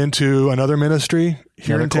welcomed into another ministry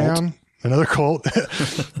here in town, another cult.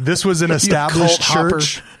 This was an established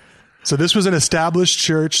church. Hopper. So this was an established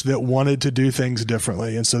church that wanted to do things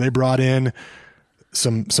differently. And so they brought in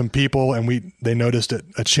some people, and they noticed that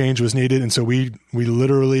a change was needed. And so we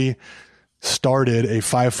literally started a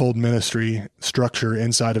fivefold ministry structure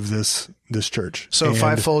inside of this church. So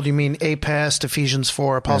fivefold, you mean APEST, Ephesians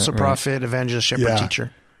 4, apostle, prophet, evangelist, shepherd,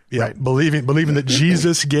 teacher. Yeah. Right. Believing that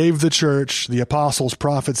Jesus gave the church the apostles,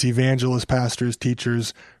 prophets, evangelists, pastors,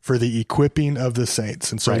 teachers for the equipping of the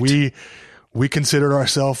saints. And so we considered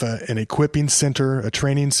ourselves an equipping center, a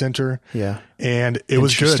training center. Yeah. And it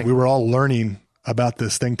was good. We were all learning about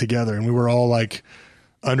this thing together, and we were all like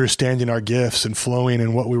understanding our gifts and flowing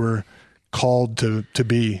in what we were called to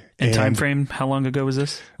be. And time frame, how long ago was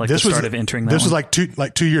this? Like this the start of entering that This was like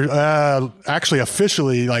 2 years, actually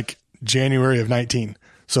officially like January of 19.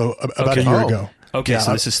 So about a year ago. Okay.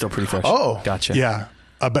 So this is still pretty fresh. Oh, gotcha. Yeah.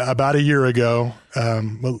 About a year ago, a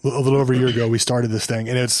little over a year ago, we started this thing,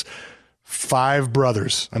 and it's 5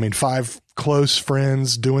 brothers. I mean, 5 close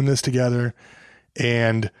friends doing this together.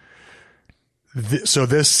 And so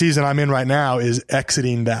this season I'm in right now is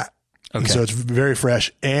exiting that. Okay. And so it's very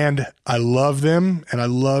fresh, and I love them, and I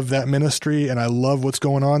love that ministry, and I love what's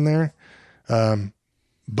going on there.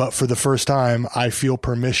 But for the first time, I feel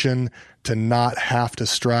permission to not have to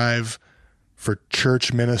strive for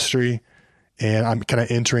church ministry. And I'm kind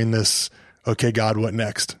of entering this, okay, God, what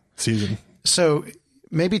next season? So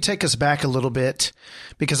maybe take us back a little bit,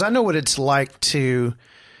 because I know what it's like to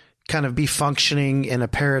kind of be functioning in a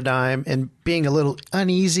paradigm and being a little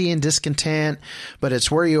uneasy and discontent, but it's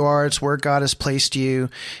where you are. It's where God has placed you.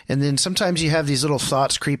 And then sometimes you have these little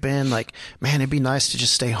thoughts creep in like, man, it'd be nice to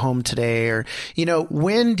just stay home today. Or,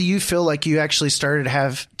 when do you feel like you actually started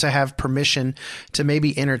to have permission to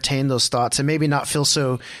maybe entertain those thoughts and maybe not feel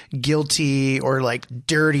so guilty or like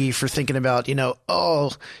dirty for thinking about, I'm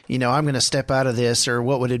going to step out of this, or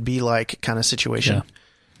what would it be like kind of situation? Yeah.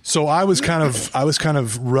 So I was kind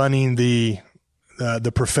of running the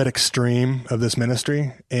prophetic stream of this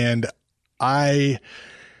ministry, and I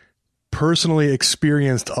personally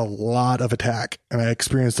experienced a lot of attack, and I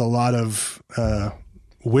experienced a lot of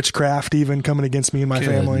witchcraft even coming against me and my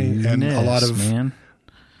family, and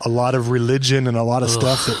a lot of religion and a lot of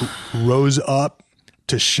stuff that rose up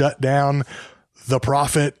to shut down the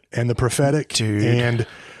prophet and the prophetic. Dude. And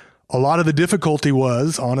a lot of the difficulty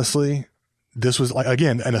was, honestly, this was, like,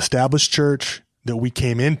 again, an established church that we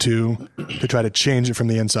came into to try to change it from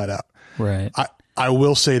the inside out. Right. I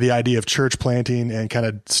will say the idea of church planting and kind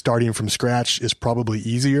of starting from scratch is probably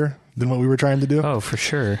easier than what we were trying to do. Oh, for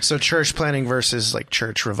sure. So church planting versus like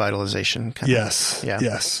church revitalization. Yes. Yeah.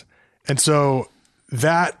 Yes. And so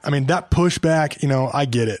that pushback, I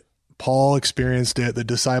get it. Paul experienced it. The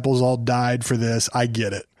disciples all died for this. I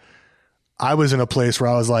get it. I was in a place where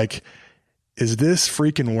I was like, is this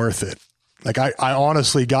freaking worth it? Like I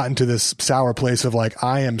honestly got into this sour place of like,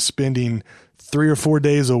 I am spending 3 or 4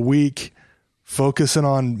 days a week focusing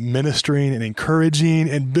on ministering and encouraging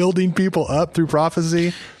and building people up through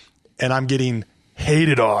prophecy. And I'm getting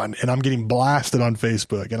hated on, and I'm getting blasted on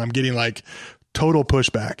Facebook, and I'm getting like total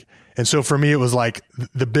pushback. And so for me, it was like,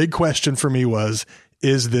 the big question for me was,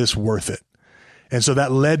 is this worth it? And so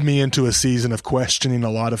that led me into a season of questioning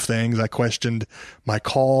a lot of things. I questioned my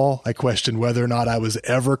call. I questioned whether or not I was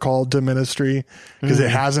ever called to ministry, because it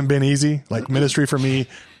hasn't been easy. Like, ministry for me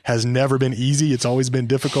has never been easy. It's always been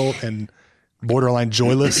difficult and borderline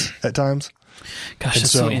joyless at times. Gosh,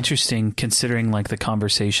 that's so interesting, considering like the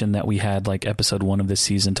conversation that we had, like episode 1 of this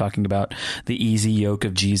season, talking about the easy yoke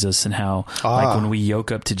of Jesus, and how like when we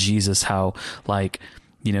yoke up to Jesus, how like,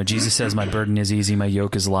 Jesus says, my burden is easy, my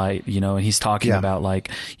yoke is light, and he's talking about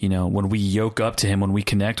like, when we yoke up to him, when we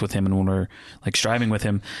connect with him, and when we're like striving with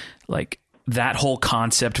him, like that whole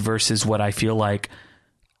concept versus what I feel like,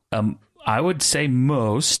 I would say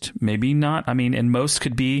most, maybe not. I mean, and most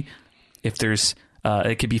could be, if there's,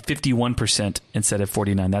 it could be 51% instead of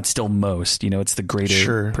 49. That's still most, it's the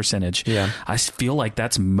greater percentage. Yeah. I feel like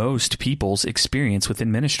that's most people's experience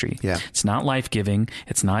within ministry. Yeah. It's not life-giving.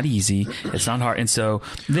 It's not easy. It's not hard. And so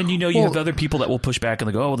then, you have other people that will push back and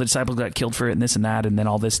they go, oh, well, the disciples got killed for it and this and that. And then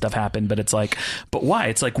all this stuff happened. But it's like, but why?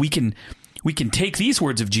 It's like, we can take these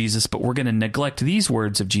words of Jesus, but we're going to neglect these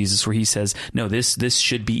words of Jesus where he says, no, this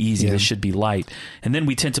should be easy. This should be light. And then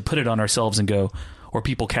we tend to put it on ourselves and go, or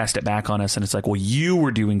people cast it back on us, and it's like, well, you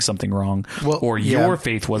were doing something wrong, or yeah. your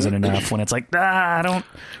faith wasn't enough. When it's like, I don't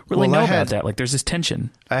really know about that. Like, there's this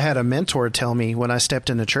tension. I had a mentor tell me when I stepped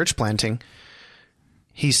into church planting,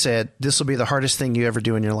 he said, this will be the hardest thing you ever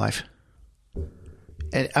do in your life.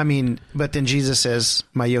 And I mean, but then Jesus says,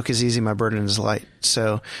 my yoke is easy, my burden is light.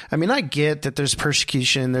 So, I mean, I get that there's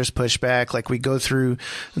persecution, there's pushback, like we go through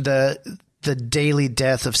the daily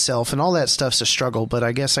death of self and all that stuff's a struggle. But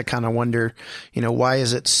I guess I kind of wonder, why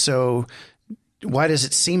does it seem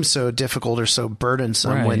so difficult or so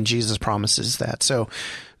burdensome when Jesus promises that? So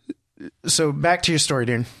back to your story,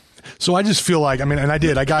 Darren. So I just feel like,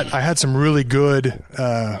 I had some really good,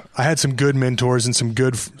 I had some good mentors and some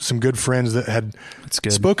good friends that had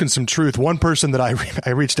spoken some truth. One person that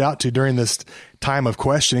I reached out to during this time of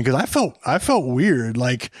questioning, because I felt weird.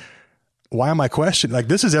 Like, why am I questioning? Like,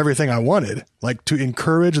 this is everything I wanted, like to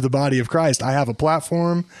encourage the body of Christ. I have a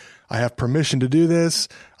platform. I have permission to do this.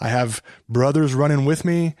 I have brothers running with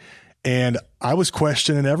me. And I was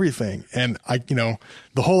questioning everything. And the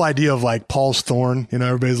whole idea of like Paul's thorn,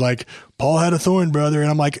 everybody's like, Paul had a thorn, brother. And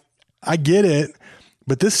I'm like, I get it,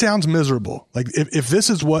 but this sounds miserable. Like if this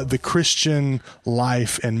is what the Christian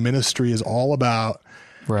life and ministry is all about,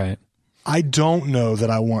 right? I don't know that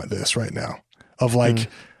I want this right now of like,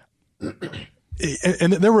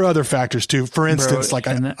 and there were other factors too. For instance,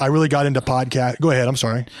 I really got into podcast. Go ahead. I'm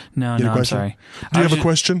sorry. No, I'm sorry. Do you have a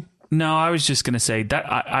question? No, I was just going to say that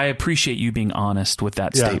I appreciate you being honest with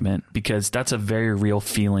that statement, because that's a very real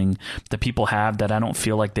feeling that people have that I don't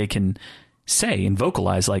feel like they can say and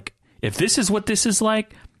vocalize. Like, if this is what this is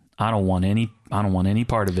like, I don't want any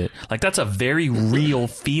part of it. Like, that's a very real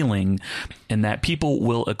feeling, and that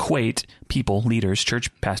leaders,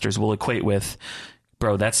 church pastors will equate with,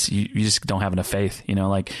 bro, that's you just don't have enough faith, and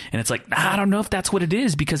it's like, I don't know if that's what it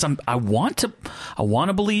is, because I want to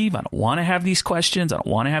believe, I don't want to have these questions, I don't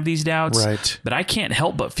want to have these doubts, right? But I can't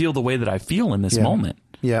help but feel the way that I feel in this moment.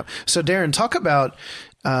 Yeah. So Darren, talk about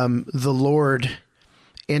the Lord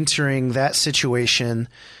entering that situation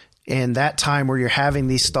in that time where you're having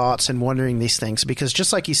these thoughts and wondering these things, because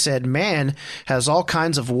just like you said, man has all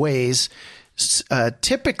kinds of ways,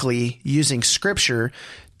 typically using scripture,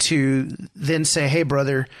 to then say, hey,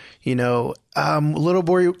 brother, I'm a little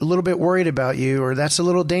bit worried about you, or that's a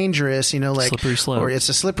little dangerous, slippery slope, or it's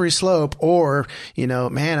a slippery slope, or,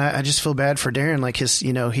 man, I just feel bad for Darren. Like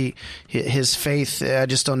his faith, I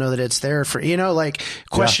just don't know that it's there for,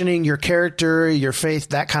 questioning your character, your faith,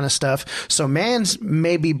 that kind of stuff. So man's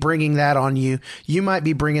maybe bringing that on you. You might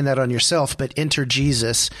be bringing that on yourself, but enter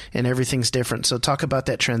Jesus and everything's different. So talk about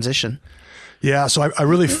that transition. Yeah, so I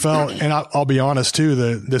really felt, and I'll be honest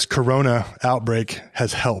too, this Corona outbreak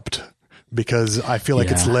has helped, because I feel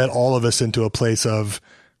like it's led all of us into a place of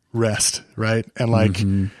rest, right? And like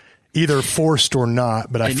either forced or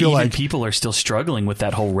not, but I feel like people are still struggling with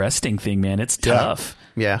that whole resting thing, man. It's tough.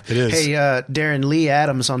 Yeah, it is. Hey, Darren, Lee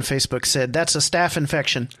Adams on Facebook said, that's a staph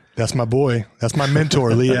infection. That's my boy. That's my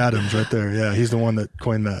mentor, Lee Adams right there. Yeah, he's the one that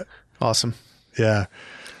coined that. Awesome. Yeah.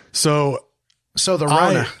 So the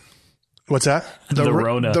Rona. What's that? The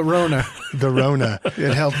Rona. The Rona. The Rona.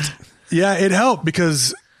 It helped. Yeah, it helped,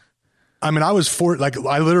 because I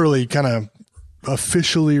literally kind of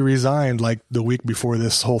officially resigned like the week before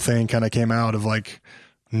this whole thing kind of came out, of like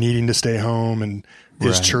needing to stay home, and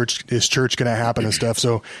is church going to happen and stuff.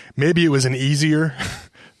 So maybe it was an easier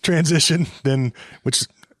transition than, which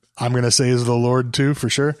I'm going to say is the Lord too, for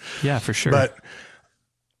sure. Yeah, for sure. But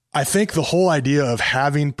I think the whole idea of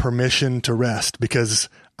having permission to rest, because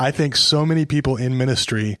I think so many people in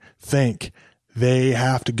ministry think they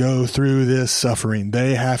have to go through this suffering.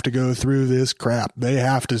 They have to go through this crap. They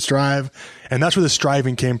have to strive. And that's where the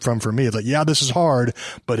striving came from for me. It's like, yeah, this is hard,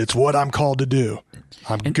 but it's what I'm called to do.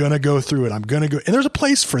 I'm going to go through it. I'm going to go. And there's a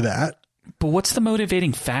place for that. But what's the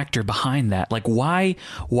motivating factor behind that? Like, why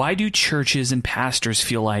do churches and pastors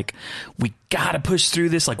feel like we got to push through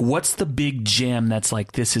this? Like, what's the big gem that's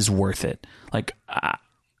like, this is worth it? Like,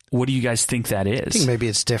 what do you guys think that is? I think maybe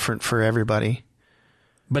it's different for everybody.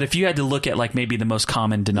 But if you had to look at like maybe the most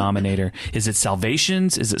common denominator, is it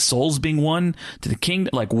salvations? Is it souls being won to the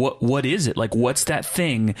kingdom? Like, what is it? Like, what's that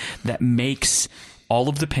thing that makes all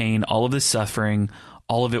of the pain, all of the suffering,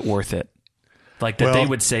 all of it worth it? Like that they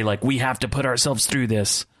would say, like, we have to put ourselves through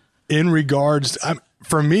this. In regards,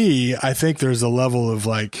 for me, I think there's a level of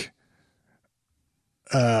like,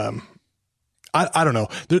 I don't know.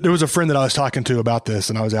 There was a friend that I was talking to about this,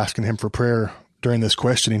 and I was asking him for prayer during this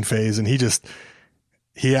questioning phase, and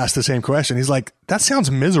he asked the same question. He's like, that sounds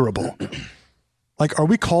miserable. Like, are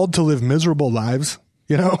we called to live miserable lives?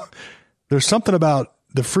 There's something about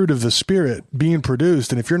the fruit of the Spirit being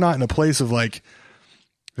produced. And if you're not in a place of like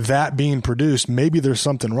that being produced, maybe there's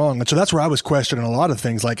something wrong. And so that's where I was questioning a lot of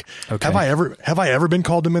things. Like, have I ever been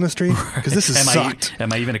called to ministry? Because this has sucked.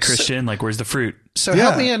 Am I even a Christian? Like, where's the fruit? So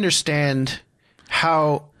help me understand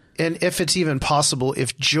how, and if it's even possible,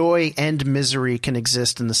 if joy and misery can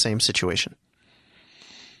exist in the same situation.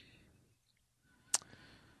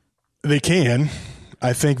 They can.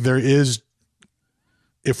 I think there is.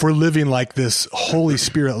 If we're living like this Holy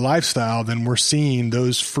Spirit lifestyle, then we're seeing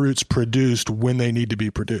those fruits produced when they need to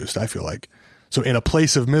be produced, I feel like. So in a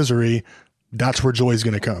place of misery, that's where joy is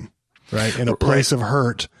going to come, right? In a place of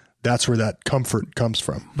hurt, that's where that comfort comes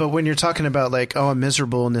from. But when you're talking about like, oh, I'm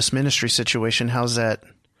miserable in this ministry situation, how's that?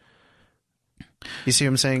 You see what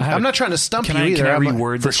I'm saying? I'm not trying to stump you either. Can I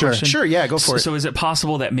reword this question? Sure, yeah, go for it. So is it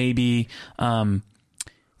possible that maybe...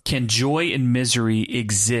 can joy and misery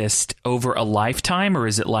exist over a lifetime, or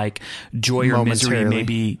is it like joy or misery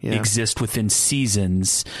maybe exist within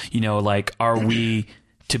seasons? You know, like, are we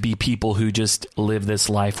to be people who just live this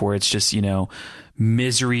life where it's just, you know,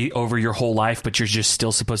 misery over your whole life, but you're just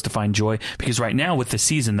still supposed to find joy? Because right now with the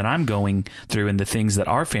season that I'm going through and the things that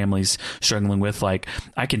our family's struggling with, like,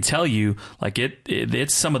 I can tell you, like,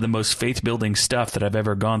 it's some of the most faith building stuff that I've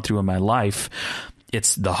ever gone through in my life.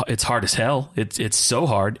 It's hard as hell. It's so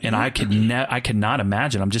hard. And I cannot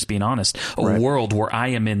imagine, I'm just being honest, a world where I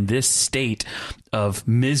am in this state of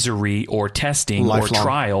misery or testing or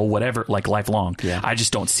trial, whatever, like lifelong. Yeah. I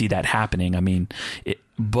just don't see that happening. I mean,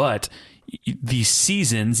 but these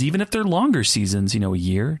seasons, even if they're longer seasons, you know, a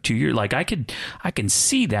year, 2 years, like I can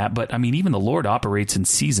see that. But I mean, even the Lord operates in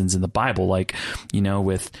seasons in the Bible, like, you know,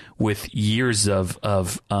 with years of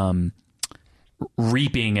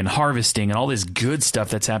reaping and harvesting and all this good stuff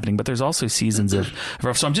that's happening, but there's also seasons of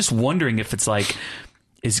rough. So I'm just wondering if it's like,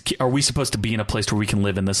 are we supposed to be in a place where we can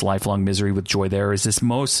live in this lifelong misery with joy there? Or is this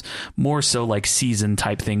more so like season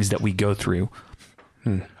type things that we go through?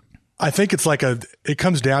 I think it's like it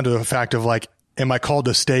comes down to a fact of like, am I called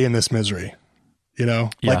to stay in this misery? You know,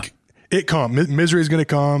 like misery is going to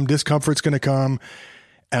come, discomfort's going to come.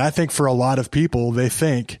 And I think for a lot of people, they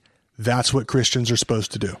think that's what Christians are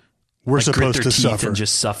supposed to do. We're like supposed to suffer and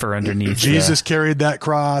just suffer underneath. Jesus carried that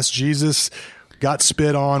cross. Jesus got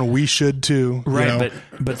spit on. We should too. Right. You know?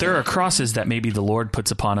 But there are crosses that maybe the Lord puts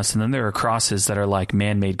upon us. And then there are crosses that are like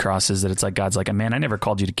man-made crosses that it's like, God's like, man, I never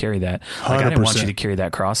called you to carry that. Like, 100%. I didn't want you to carry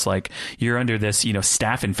that cross. Like, you're under this, you know,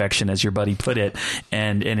 staph infection, as your buddy put it.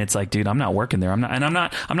 And it's like, dude, I'm not working there. I'm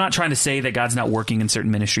not trying to say that God's not working in certain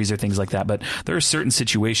ministries or things like that. But there are certain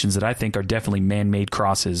situations that I think are definitely man-made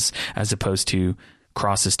crosses as opposed to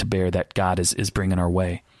crosses to bear that God is bringing our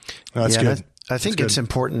way. Oh, that's good. I think it's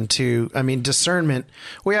important to, I mean, discernment.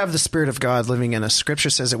 We have the Spirit of God living in us. Scripture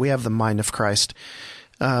says that we have the mind of Christ.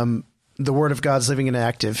 The Word of God's living and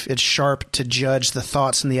active. It's sharp to judge the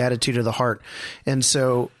thoughts and the attitude of the heart. And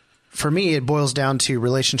so for me, it boils down to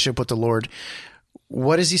relationship with the Lord.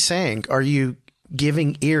 What is he saying? Are you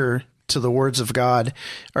giving ear to the words of God?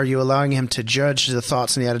 Are you allowing him to judge the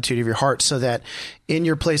thoughts and the attitude of your heart so that in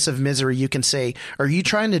your place of misery, you can say, are you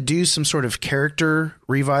trying to do some sort of character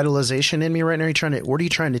revitalization in me right now? What are you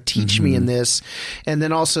trying to teach me in this? And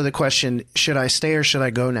then also the question, should I stay or should I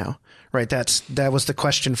go now? Right. That was the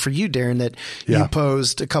question for you, Darren, that you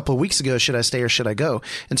posed a couple of weeks ago. Should I stay or should I go?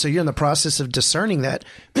 And so you're in the process of discerning that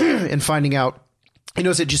and finding out, you know,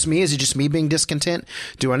 is it just me? Is it just me being discontent?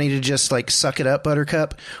 Do I need to just like suck it up,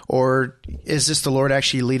 Buttercup? Or is this the Lord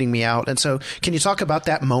actually leading me out? And so can you talk about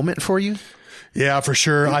that moment for you? Yeah, for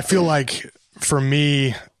sure. I feel like for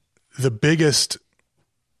me, the biggest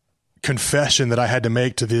confession that I had to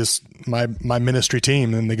make to my ministry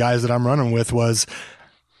team and the guys that I'm running with was,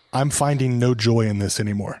 I'm finding no joy in this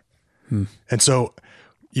anymore. And so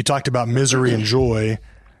you talked about misery and joy.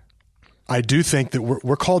 I do think that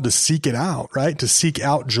we're called to seek it out, right? To seek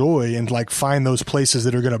out joy and like find those places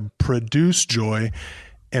that are going to produce joy.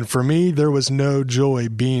 And for me, there was no joy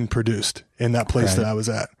being produced in that place that I was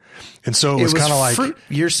at. And so it was kind of like,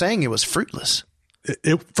 you're saying it was fruitless.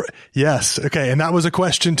 Yes. Okay. And that was a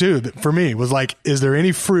question too, that for me was like, is there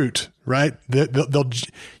any fruit, right?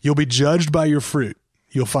 You'll be judged by your fruit.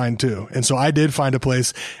 You'll find too. And so I did find a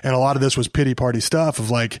place, and a lot of this was pity party stuff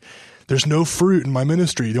of like, there's no fruit in my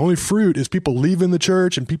ministry. The only fruit is people leaving the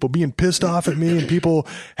church and people being pissed off at me and people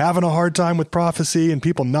having a hard time with prophecy and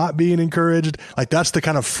people not being encouraged. Like that's the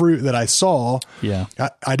kind of fruit that I saw. Yeah.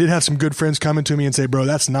 I did have some good friends coming to me and say, bro,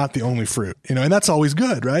 that's not the only fruit, you know, and that's always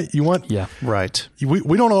good, right? You want, right.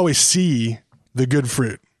 We don't always see the good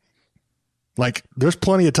fruit. Like there's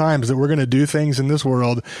plenty of times that we're going to do things in this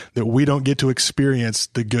world that we don't get to experience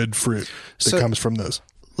the good fruit that comes from those.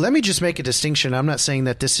 Let me just make a distinction. I'm not saying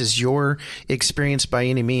that this is your experience by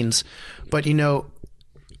any means, but you know,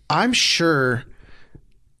 I'm sure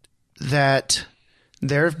that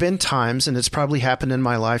there have been times, and it's probably happened in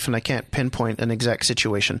my life, and I can't pinpoint an exact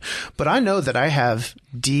situation, but I know that I have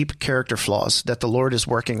deep character flaws that the Lord is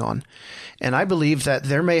working on. And I believe that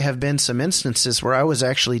there may have been some instances where I was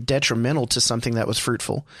actually detrimental to something that was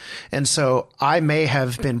fruitful. And so I may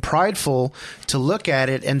have been prideful to look at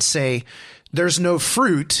it and say, there's no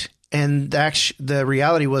fruit. And the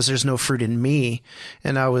reality was there's no fruit in me,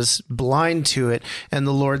 and I was blind to it. And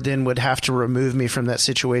the Lord then would have to remove me from that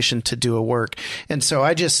situation to do a work. And so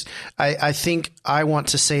I think I want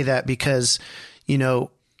to say that because, the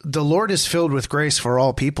Lord is filled with grace for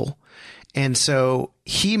all people. And so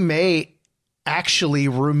he may actually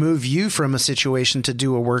remove you from a situation to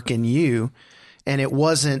do a work in you. And it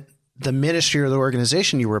wasn't the ministry or the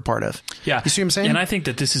organization you were a part of. Yeah. You see what I'm saying? And I think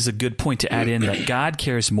that this is a good point to add in, that God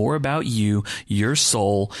cares more about you, your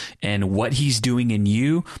soul, and what he's doing in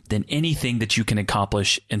you than anything that you can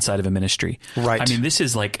accomplish inside of a ministry. Right. I mean, this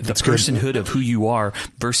is like the personhood of who you are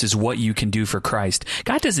versus what you can do for Christ.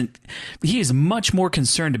 He is much more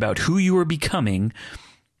concerned about who you are becoming,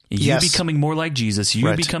 you becoming more like Jesus,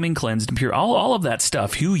 you becoming cleansed and pure, all of that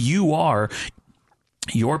stuff, who you are,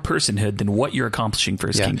 your personhood, than what you're accomplishing for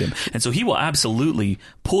his kingdom. And so he will absolutely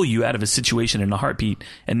pull you out of a situation in a heartbeat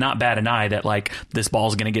and not bat an eye that like this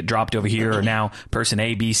ball's going to get dropped over here, or now person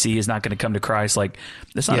A, B, C is not going to come to Christ. Like,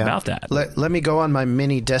 it's not about that. Let me go on my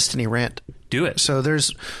mini destiny rant. Do it. So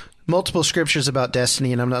there's multiple scriptures about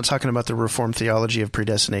destiny, and I'm not talking about the Reformed theology of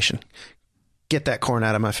predestination. Get that corn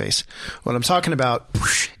out of my face. What I'm talking about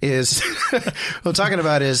is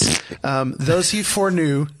those he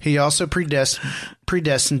foreknew, he also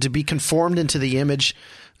predestined to be conformed into the image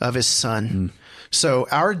of his Son. So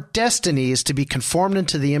our destiny is to be conformed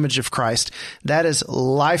into the image of Christ. That is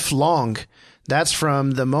lifelong. That's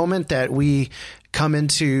from the moment that we come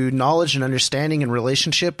into knowledge and understanding and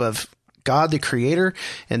relationship of God, the creator.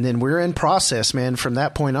 And then we're in process, man. From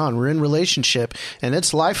that point on, we're in relationship, and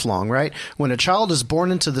it's lifelong, right? When a child is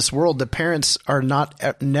born into this world, the parents are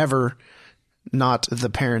never not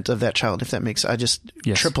the parent of that child, if that makes,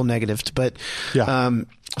 triple negative, but,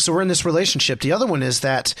 so we're in this relationship. The other one is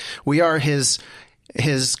that we are his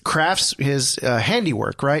crafts, his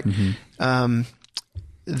handiwork, right? Mm-hmm.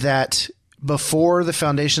 That before the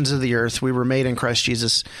foundations of the earth, we were made in Christ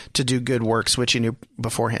Jesus to do good works, which he knew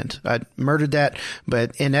beforehand. I murdered that,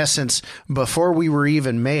 but in essence, before we were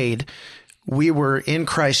even made, we were in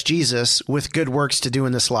Christ Jesus with good works to do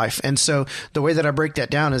in this life. And so the way that I break that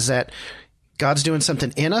down is that God's doing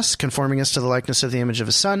something in us, conforming us to the likeness of the image of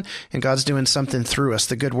his Son, and God's doing something through us,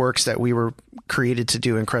 the good works that we were created to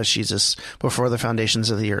do in Christ Jesus before the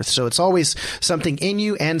foundations of the earth. So it's always something in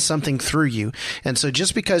you and something through you. And so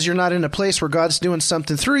just because you're not in a place where God's doing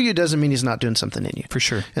something through you doesn't mean he's not doing something in you. For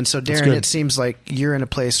sure. And so, Darren, it seems like you're in a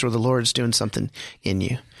place where the Lord's doing something in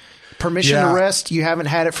you. Permission to rest. You haven't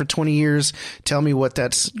had it for 20 years. Tell me what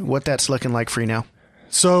that's looking like for you now.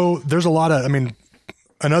 So there's a lot of,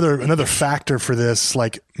 another factor for this,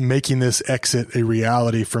 like making this exit a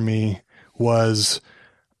reality for me, was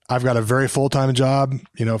I've got a very full-time job,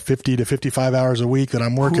 50 to 55 hours a week that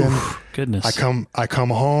I'm working. Oof, goodness. I come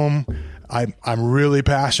home. I'm really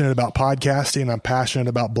passionate about podcasting. I'm passionate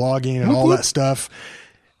about blogging and all that stuff.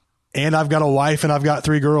 And I've got a wife and I've got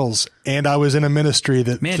 3 girls, and I was in a ministry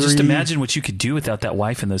that just imagine what you could do without that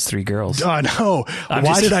wife and those 3 girls. I know.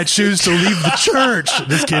 Why did I choose to leave the church?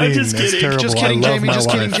 Just kidding. I'm just kidding. Terrible. Just kidding, Jamie. Just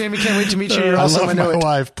kidding, Jamie. Can't wait to meet you. You're awesome. I love my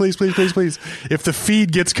wife. Please. If the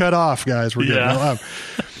feed gets cut off, guys, we're good. Yeah.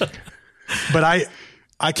 But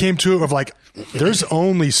I came to it of like, there's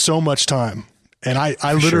only so much time. And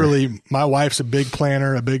I literally, my wife's a big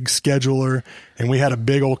planner, a big scheduler, and we had a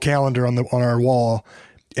big old calendar on our wall.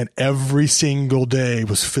 And every single day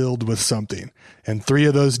was filled with something. And 3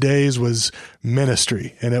 of those days was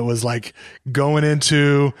ministry. And it was like going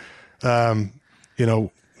into,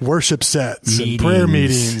 worship sets and prayer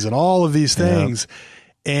meetings and all of these things.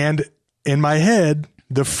 Yep. And in my head,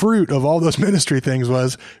 the fruit of all those ministry things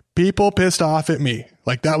was people pissed off at me.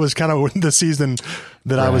 Like that was kind of the season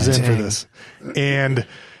that I was in for this. And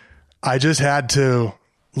I just had to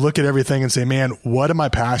look at everything and say, man, what am I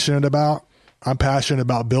passionate about? I'm passionate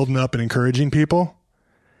about building up and encouraging people.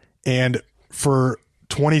 And for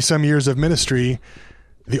 20 some years of ministry,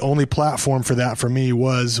 the only platform for that for me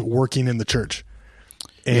was working in the church.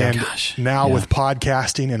 And with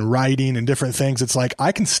podcasting and writing and different things, it's like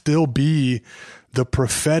I can still be the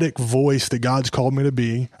prophetic voice that God's called me to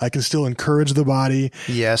be. I can still encourage the body.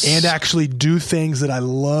 Yes. And actually do things that I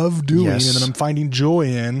love doing and that I'm finding joy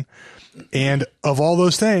in. And of all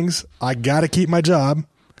those things, I got to keep my job.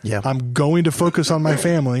 Yeah. I'm going to focus on my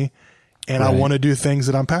family, and I want to do things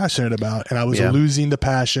that I'm passionate about. And I was losing the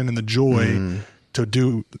passion and the joy to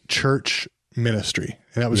do church ministry.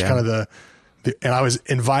 And that was kind of and I was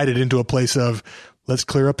invited into a place of, let's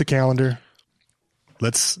clear up the calendar.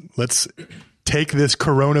 Let's take this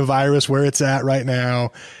coronavirus where it's at right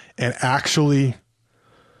now and actually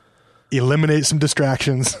eliminate some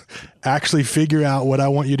distractions, actually figure out what I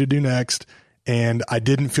want you to do next. And I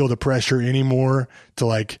didn't feel the pressure anymore to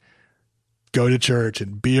like go to church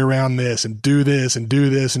and be around this and do this and do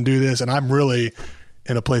this and do this. And I'm really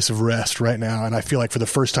in a place of rest right now. And I feel like for the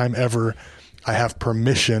first time ever, I have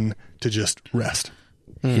permission to just rest.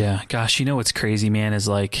 Yeah. Gosh, what's crazy, man, is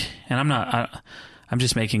like, and I'm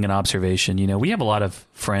just making an observation. We have a lot of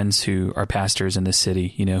friends who are pastors in this city,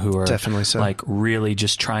 who are definitely so. Like really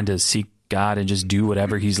just trying to seek God and just do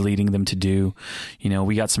whatever he's leading them to do.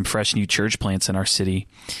 We got some fresh new church plants in our city,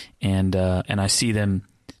 and I see them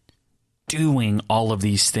doing all of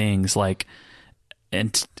these things, like,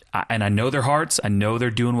 and I know their hearts. I know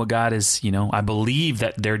they're doing what God is, I believe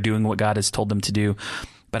that they're doing what God has told them to do.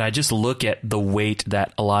 But I just look at the weight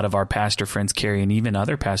that a lot of our pastor friends carry, and even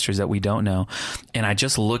other pastors that we don't know. And I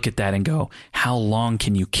just look at that and go, how long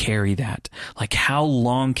can you carry that? Like, how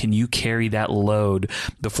long can you carry that load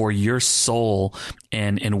before your soul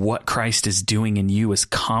and what Christ is doing in you is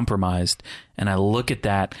compromised? And I look at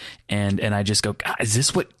that and I just go, God, is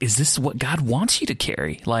this what God wants you to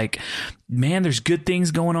carry? Like, man, there's good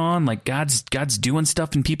things going on. Like God's doing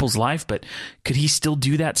stuff in people's life, but could he still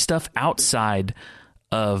do that stuff outside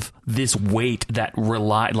of this weight that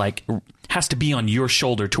has to be on your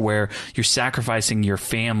shoulder, to where you're sacrificing your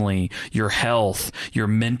family, your health, your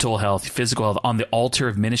mental health, physical health on the altar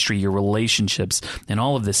of ministry, your relationships, and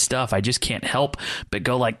all of this stuff? I just can't help but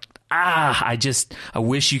go like, I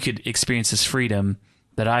wish you could experience this freedom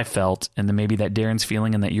that I felt, and then maybe that Darren's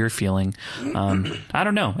feeling and that you're feeling. I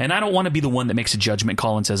don't know. And I don't want to be the one that makes a judgment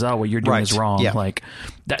call and says, what you're doing is wrong. Yeah. Like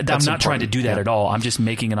that, I'm not trying to do that at all. I'm just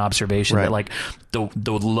making an observation that like the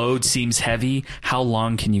load seems heavy. How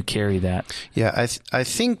long can you carry that? Yeah. I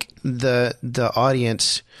think the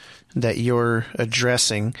audience that you're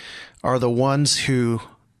addressing are the ones who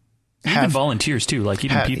even volunteers too, like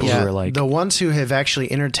even people who are like the ones who have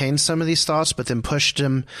actually entertained some of these thoughts, but then pushed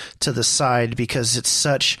them to the side because it's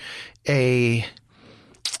such a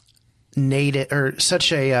native or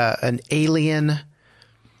such an alien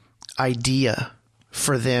idea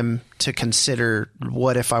for them to consider.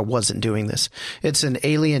 What if I wasn't doing this? It's an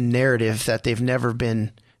alien narrative that they've never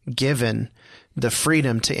been given the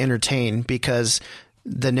freedom to entertain, because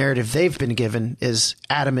the narrative they've been given is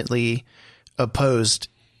adamantly opposed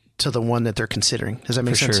to the one that they're considering. Does that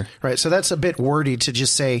make sense? Sure. Right. So that's a bit wordy to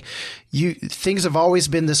just say, things have always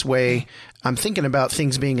been this way. I'm thinking about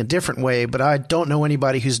things being a different way, but I don't know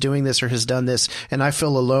anybody who's doing this or has done this. And I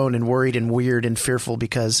feel alone and worried and weird and fearful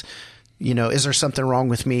because, is there something wrong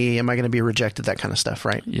with me? Am I going to be rejected? That kind of stuff.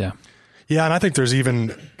 Right. Yeah. Yeah. And I think there's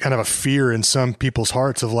even kind of a fear in some people's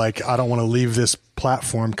hearts of like, I don't want to leave this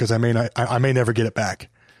platform because I may never get it back.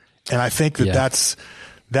 And I think that's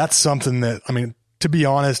something that, to be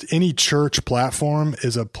honest, any church platform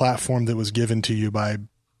is a platform that was given to you by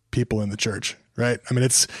people in the church, right?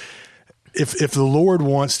 It's if the Lord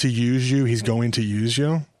wants to use you, he's going to use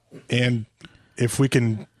you. And if we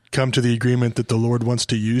can come to the agreement that the Lord wants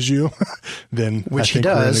to use you, then which he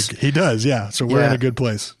does. He does. Yeah. So we're in a good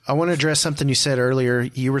place. I want to address something you said earlier.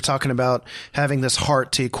 You were talking about having this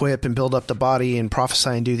heart to equip and build up the body and prophesy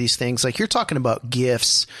and do these things. Like, you're talking about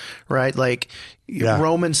gifts, right? Like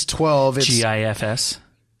Romans 12. It's GIFs.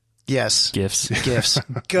 Yes. Gifts. Gifts.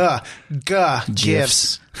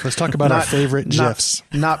 Let's talk about our favorite GIFs.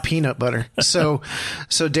 Not peanut butter. So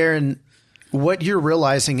Darren, what you're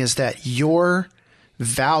realizing is that your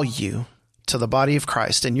value to the body of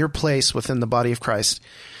Christ and your place within the body of Christ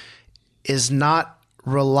is not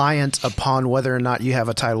reliant upon whether or not you have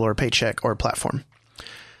a title or a paycheck or a platform.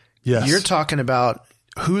 Yes. You're talking about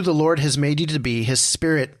who the Lord has made you to be, his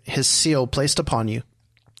Spirit, his seal placed upon you.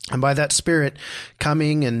 And by that Spirit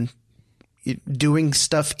coming and doing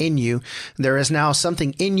stuff in you, there is now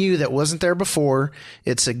something in you that wasn't there before.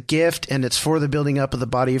 It's a gift, and it's for the building up of the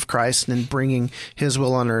body of Christ and bringing his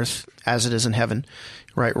will on earth as it is in heaven,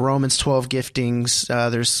 right? Romans 12 giftings.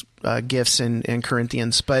 There's gifts in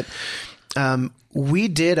Corinthians, but we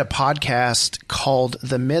did a podcast called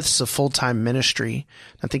The Myths of Full-Time Ministry.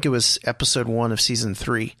 I think it was episode 1 of season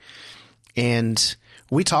 3. And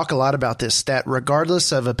we talk a lot about this, that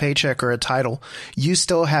regardless of a paycheck or a title, you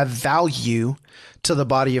still have value to the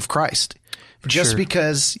body of Christ. Just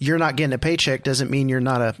because you're not getting a paycheck doesn't mean you're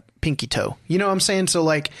not a pinky toe. You know what I'm saying? So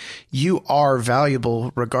like you are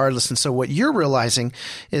valuable regardless. And so what you're realizing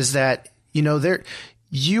is that, you know,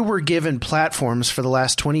 you were given platforms for the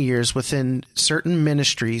last 20 years within certain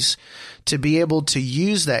ministries to be able to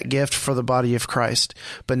use that gift for the body of Christ.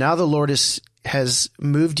 But now the Lord has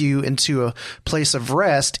moved you into a place of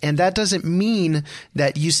rest, and that doesn't mean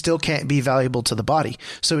that you still can't be valuable to the body.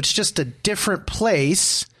 So it's just a different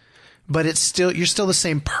place, but you're still the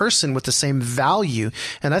same person with the same value.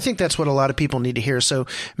 And I think that's what a lot of people need to hear. So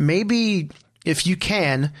maybe if you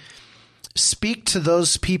can, speak to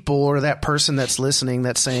those people or that person that's listening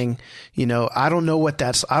that's saying, you know, I don't know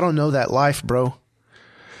that life, bro.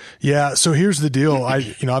 Yeah. So here's the deal.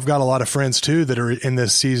 I've got a lot of friends too that are in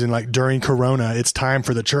this season, like during Corona, it's time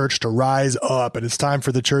for the church to rise up and it's time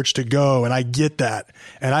for the church to go. And I get that.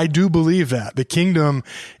 And I do believe that the kingdom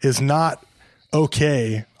is not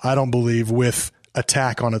okay, I don't believe, with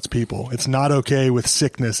attack on its people. It's not okay with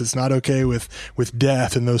sickness. It's not okay with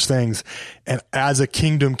death and those things. And as a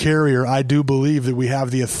kingdom carrier, I do believe that we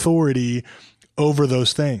have the authority over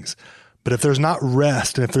those things. But if there's not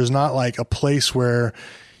rest, and if there's not like a place where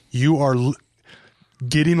you are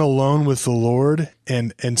getting alone with the Lord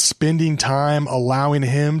and spending time allowing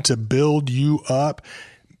him to build you up.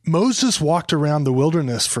 Moses walked around the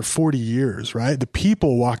wilderness for 40 years, right? The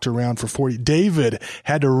people walked around for 40. David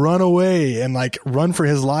had to run away and like run for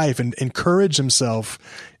his life and encourage himself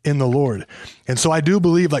in the Lord. And so I do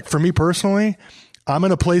believe, like for me personally, I'm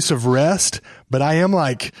in a place of rest, but I am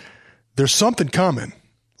like, there's something coming.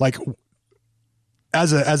 Like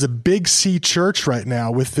as a big C church right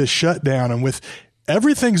now with this shutdown and with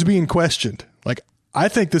everything's being questioned. Like I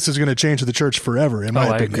think this is going to change the church forever, in my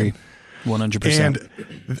opinion. I agree. 100%.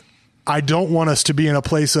 And I don't want us to be in a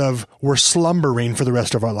place of we're slumbering for the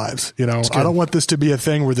rest of our lives. You know, I don't want this to be a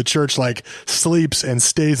thing where the church like sleeps and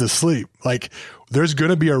stays asleep. Like there's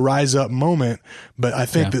going to be a rise up moment, but I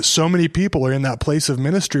think that so many people are in that place of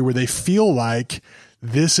ministry where they feel like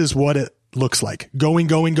this is what it looks like. Going,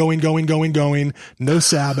 no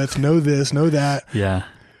Sabbath, no this, no that. Yeah.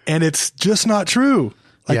 And it's just not true.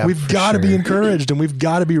 Like we've got to be encouraged and we've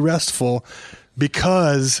got to be restful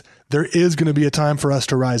because there is going to be a time for us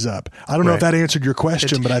to rise up. I don't know if that answered your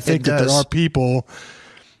question, but I think that there are people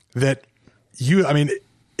that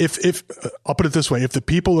if I'll put it this way, if the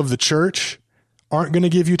people of the church aren't going to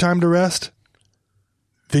give you time to rest,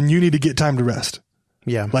 then you need to get time to rest.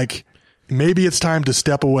 Yeah. Like maybe it's time to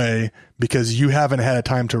step away because you haven't had a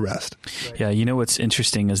time to rest. Yeah. You know, what's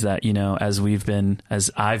interesting is that, you know, as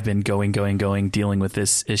I've been going, dealing with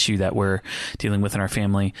this issue that we're dealing with in our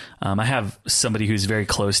family. I have somebody who's very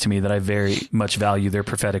close to me that I very much value their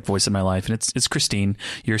prophetic voice in my life. And it's Christine,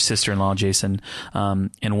 your sister-in-law, Jason.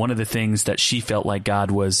 And one of the things that she felt like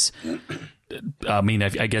God was,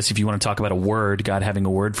 I guess if you want to talk about a word, God having a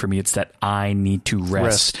word for me, it's that I need to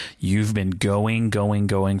rest. You've been going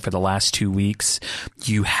for the last 2 weeks.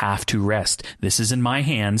 You have to rest. This is in my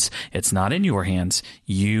hands. It's not in your hands.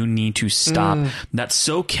 You need to stop. That's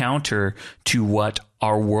so counter to what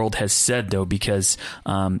our world has said, though, because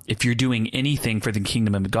if you're doing anything for the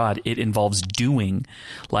kingdom of God, it involves doing.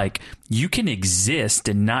 Like you can exist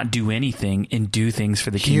and not do anything and do things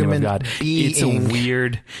for the kingdom of God. It's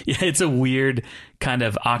a weird kind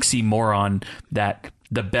of oxymoron that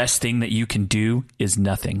the best thing that you can do is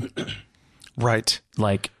nothing. Right.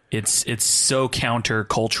 Like it's so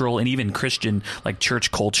counter-cultural and even Christian, like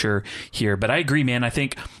church culture here. But I agree, man. I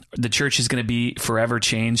think the church is going to be forever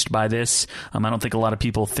changed by this. I don't think a lot of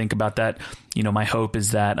people think about that. You know, my hope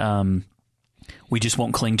is that we just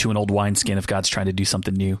won't cling to an old wineskin if God's trying to do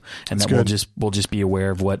something new, and we'll just be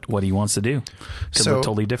aware of what he wants to do. Could look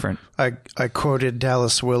totally different. I quoted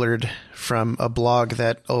Dallas Willard from a blog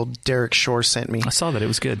that old Derek Shore sent me. I saw that. It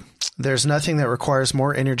was good. There's nothing that requires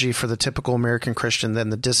more energy for the typical American Christian than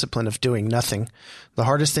the discipline of doing nothing. The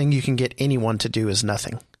hardest thing you can get anyone to do is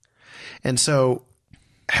nothing. And so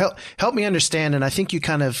help me understand, and I think you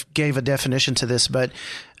kind of gave a definition to this, but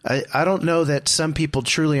I don't know that some people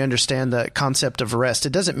truly understand the concept of rest.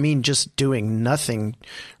 It doesn't mean just doing nothing,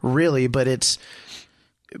 really, but it's...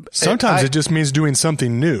 Sometimes it just means doing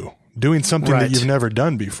something new, doing something that you've never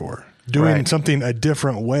done before, doing something a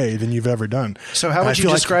different way than you've ever done. So how would you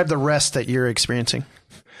describe the rest that you're experiencing?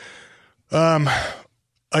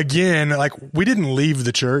 Again, like we didn't leave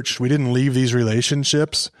the church. We didn't leave these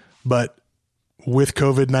relationships, but with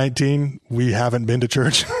COVID-19, we haven't been to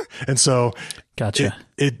church. And so gotcha.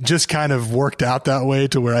 It just kind of worked out that way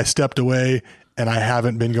to where I stepped away and I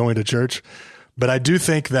haven't been going to church. But I do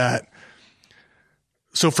think that,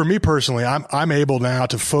 so for me personally, I'm able now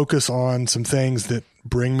to focus on some things that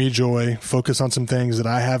bring me joy, focus on some things that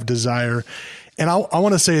I have desire. And I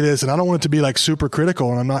want to say this, and I don't want it to be like super critical,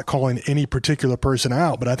 and I'm not calling any particular person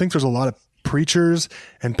out, but I think there's a lot of preachers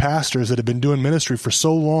and pastors that have been doing ministry for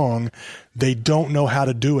so long, they don't know how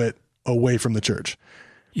to do it away from the church.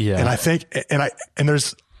 Yeah. And I think,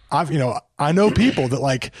 I know people that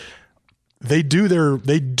like, they do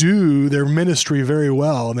their ministry very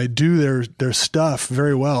well, and they do their stuff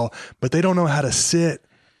very well, but they don't know how to sit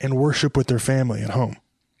and worship with their family at home.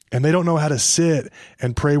 And they don't know how to sit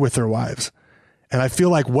and pray with their wives. And I feel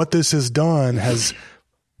like what this has done has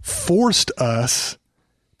forced us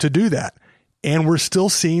to do that. And we're still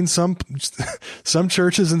seeing some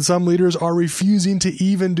churches and some leaders are refusing to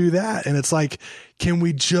even do that. And it's like, can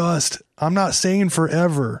we just, I'm not saying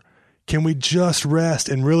forever, can we just rest?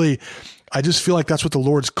 And really, I just feel like that's what the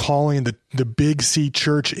Lord's calling the Big C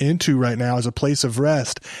church into right now, is a place of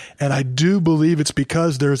rest. And I do believe it's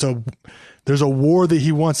because there's a war that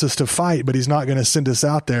he wants us to fight, but he's not going to send us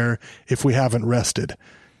out there if we haven't rested.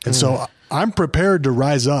 And so I'm prepared to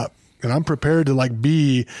rise up, and I'm prepared to like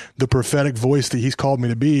be the prophetic voice that he's called me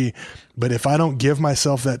to be. But if I don't give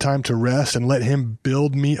myself that time to rest and let him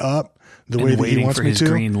build me up the way that he wants me to, waiting for his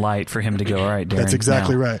green light for him to go, all right, Darren, that's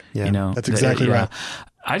exactly right. Yeah. That's exactly right.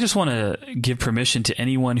 I just want to give permission to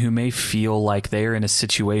anyone who may feel like they're in a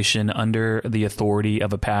situation under the authority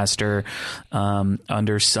of a pastor,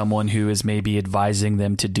 under someone who is maybe advising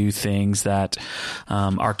them to do things that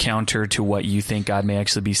are counter to what you think God may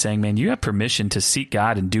actually be saying. Man, you have permission to seek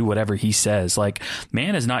God and do whatever he says. Like,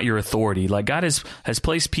 man is not your authority. Like, God has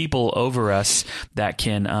placed people over us that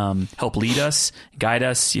can help lead us, guide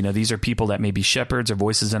us. You know, these are people that may be shepherds or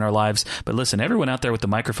voices in our lives. But listen, everyone out there with a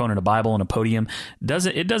microphone and a Bible and a podium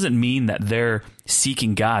doesn't mean that they're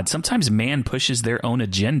seeking God. Sometimes man pushes their own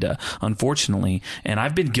agenda, unfortunately. And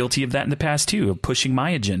I've been guilty of that in the past too, of pushing my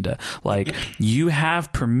agenda. Like, you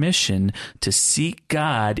have permission to seek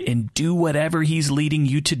God and do whatever he's leading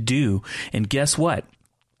you to do. And guess what?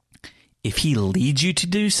 If he leads you to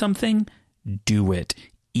do something, do it.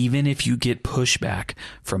 Even if you get pushback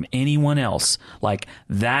from anyone else, like,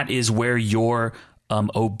 that is where your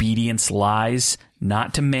obedience lies,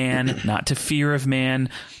 not to man, not to fear of man,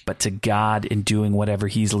 but to God in doing whatever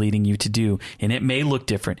he's leading you to do. And it may look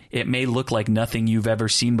different. It may look like nothing you've ever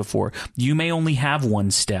seen before. You may only have one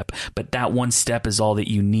step, but that one step is all that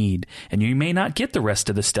you need. And you may not get the rest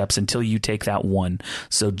of the steps until you take that one.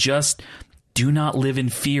 So just do not live in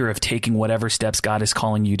fear of taking whatever steps God is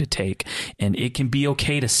calling you to take. And it can be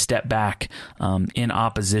okay to step back in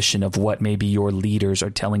opposition of what maybe your leaders are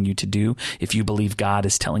telling you to do if you believe God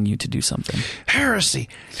is telling you to do something. Heresy.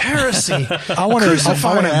 I want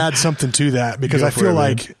to add something to that, because I feel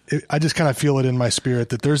like I just kind of feel it in my spirit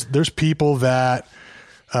that there's people that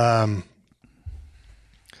that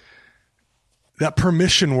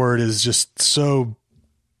permission word is just so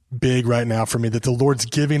big right now for me, that the Lord's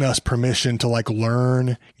giving us permission to like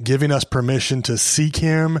learn, giving us permission to seek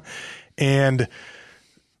him. And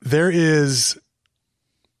there's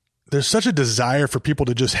such a desire for people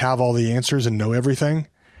to just have all the answers and know everything.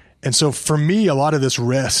 And so for me, a lot of this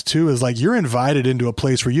rest too is like, you're invited into a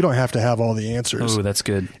place where you don't have to have all the answers. Oh, that's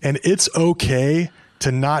good. And it's okay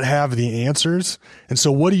to not have the answers. And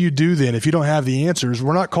so what do you do then if you don't have the answers?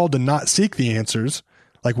 We're not called to not seek the answers.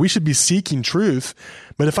 Like, we should be seeking truth.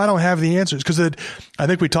 But if I don't have the answers, because I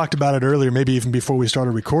think we talked about it earlier, maybe even before we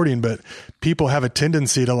started recording, but people have a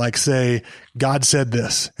tendency to like say, God said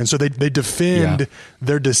this. And so they defend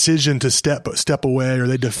their decision to step away, or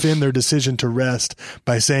they defend their decision to rest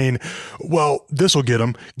by saying, well, this will get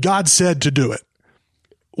them. God said to do it.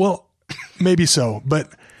 Well, maybe so,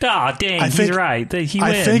 but oh, dang, he's right. He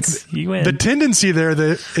wins. The tendency there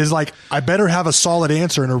is like, I better have a solid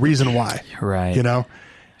answer and a reason why. Right. You know?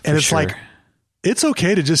 And it's like, it's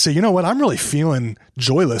okay to just say, you know what? I'm really feeling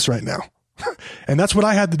joyless right now. And that's what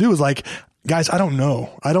I had to do, is like, guys, I don't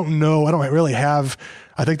know. I don't really have,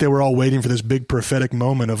 I think they were all waiting for this big prophetic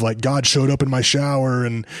moment of like, God showed up in my shower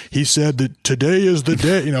and he said that today is the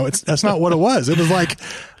day. You know, that's not what it was. It was like,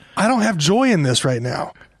 I don't have joy in this right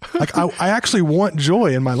now. Like, I actually want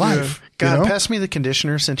joy in my life. God, you know? pass me the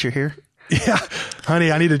conditioner since you're here. Yeah.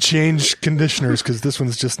 Honey, I need to change conditioners because this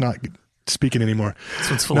one's just not speaking anymore. This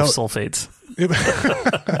one's full of sulfates.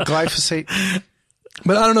 Glyphosate.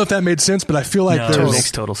 But I don't know if that made sense, but I feel like it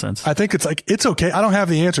makes total sense. I think it's like, it's okay. I don't have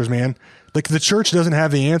the answers, man. Like, the church doesn't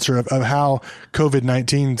have the answer of how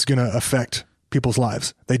COVID-19 is going to affect people's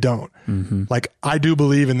lives. They don't. Mm-hmm. Like, I do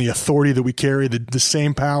believe in the authority that we carry, the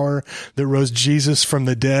same power that rose Jesus from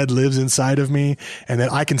the dead lives inside of me, and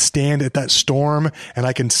that I can stand at that storm and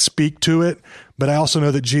I can speak to it. but I also know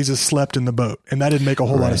that Jesus slept in the boat, and that didn't make a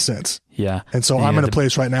whole lot of sense. Yeah. And so I'm in a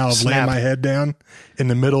place right now of laying my head down in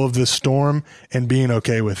the middle of this storm and being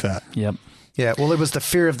okay with that. Yep. Yeah. Well, it was the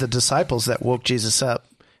fear of the disciples that woke Jesus up.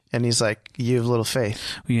 And he's like, you have little faith.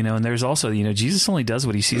 And there's also, Jesus only does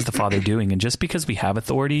what he sees the Father doing. And just because we have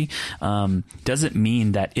authority doesn't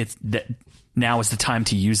mean that that now is the time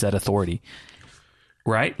to use that authority.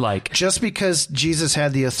 Right? Like, just because Jesus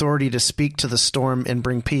had the authority to speak to the storm and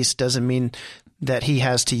bring peace doesn't mean that he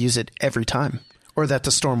has to use it every time or that the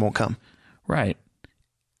storm won't come. Right.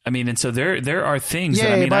 I mean, and so there are things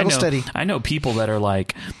that, Bible study. I know people that are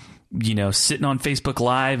like, sitting on Facebook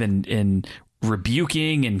Live and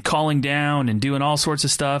rebuking and calling down and doing all sorts of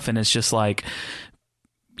stuff. And it's just like,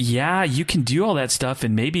 yeah, you can do all that stuff.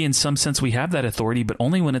 And maybe in some sense we have that authority, but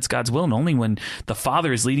only when it's God's will and only when the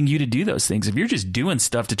Father is leading you to do those things. If you're just doing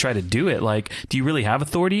stuff to try to do it, like, do you really have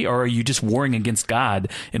authority, or are you just warring against God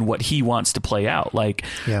and what he wants to play out? Like,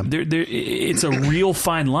 it's a real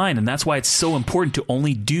fine line. And that's why it's so important to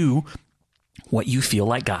only do what you feel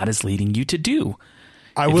like God is leading you to do.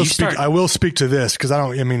 I will speak to this because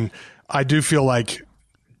I do feel like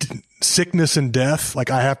sickness and death, like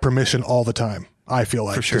I have permission all the time. I feel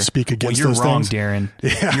like to speak against those things. Darren.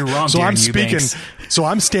 Yeah. You're wrong, so Darren I'm speaking. So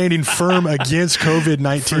I'm standing firm against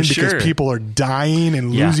COVID-19 because people are dying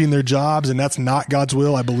and losing their jobs, and that's not God's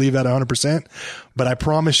will. I believe that 100%. But I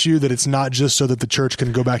promise you that it's not just so that the church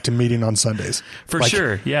can go back to meeting on Sundays. For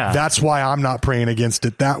sure, yeah. That's why I'm not praying against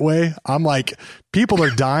it that way. I'm like, people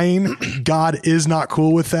are dying. God is not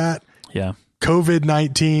cool with that. Yeah.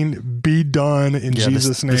 COVID-19, be done in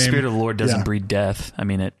Jesus' name. The Spirit of the Lord doesn't breed death. I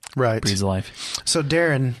mean, it breeds life. So,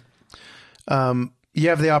 Darren, you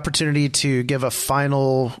have the opportunity to give a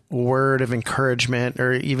final word of encouragement,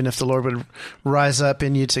 or even if the Lord would rise up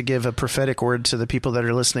in you to give a prophetic word to the people that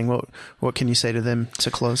are listening, what can you say to them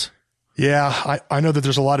to close? Yeah, I know that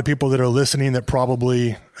there's a lot of people that are listening that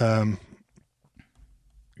probably go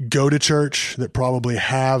to church, that probably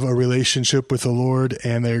have a relationship with the Lord,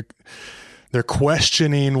 and they're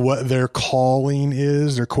questioning what their calling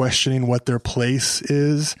is. They're questioning what their place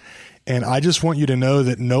is. And I just want you to know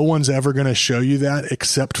that no one's ever going to show you that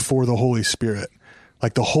except for the Holy Spirit.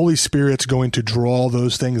 Like, the Holy Spirit's going to draw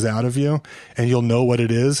those things out of you, and you'll know what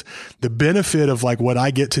it is. The benefit of like what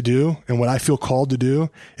I get to do and what I feel called to do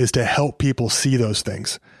is to help people see those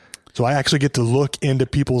things. So I actually get to look into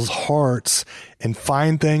people's hearts and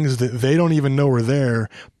find things that they don't even know are there,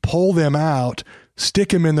 pull them out, stick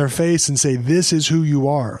them in their face and say, this is who you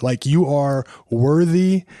are. Like, you are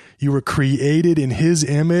worthy. You were created in his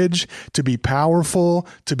image to be powerful,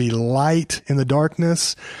 to be light in the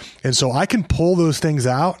darkness. And so I can pull those things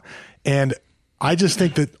out. And I just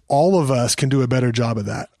think that all of us can do a better job of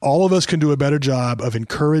that. All of us can do a better job of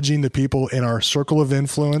encouraging the people in our circle of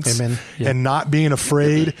influence. Amen. And not being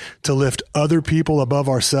afraid to lift other people above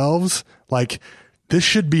ourselves. Like, this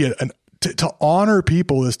should be to honor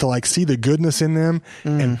people is to like see the goodness in them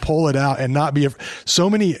and pull it out and not be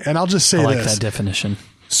so many. And I'll just say I like this. that definition.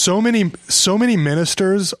 So many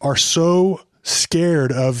ministers are so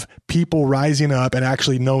scared of people rising up and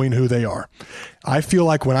actually knowing who they are. I feel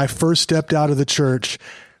like when I first stepped out of the church,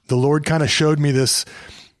 the Lord kind of showed me this.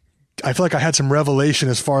 I feel like I had some revelation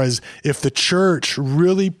as far as if the church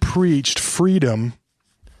really preached freedom,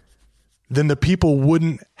 then the people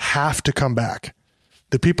wouldn't have to come back.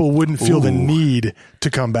 The people wouldn't feel the need to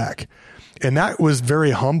come back. And that was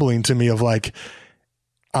very humbling to me of like,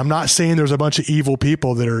 I'm not saying there's a bunch of evil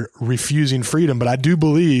people that are refusing freedom, but I do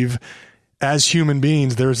believe as human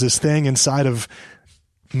beings, there's this thing inside of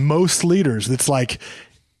most leaders that's like,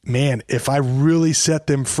 man, if I really set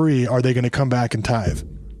them free, are they going to come back and tithe?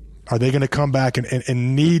 Are they going to come back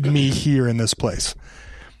and need me here in this place?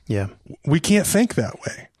 Yeah. We can't think that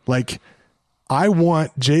way. Like, I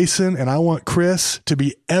want Jason and I want Chris to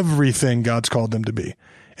be everything God's called them to be.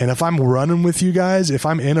 And if I'm running with you guys, if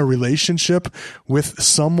I'm in a relationship with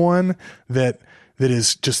someone that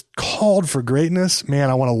is just called for greatness, man,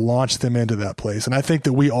 I want to launch them into that place. And I think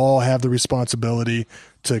that we all have the responsibility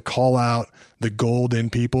to call out the gold in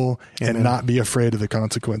people and not be afraid of the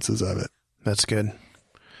consequences of it. That's good.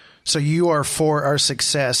 So you are for our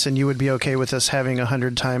success, and you would be okay with us having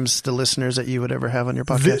 100 times the listeners that you would ever have on your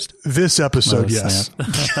podcast? This episode, yes.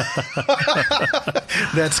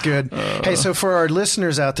 That's good. Hey, so for our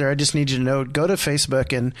listeners out there, I just need you to know, go to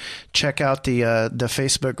Facebook and check out the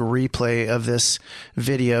Facebook replay of this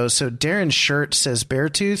video. So Darren's shirt says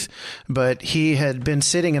Beartooth, but he had been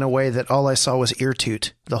sitting in a way that all I saw was ear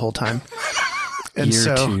toot the whole time. And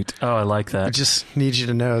ear toot. Oh, I like that. I just need you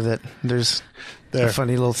to know that there's there. A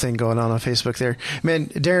funny little thing going on Facebook there. Man,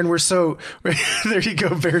 Darren, there you go,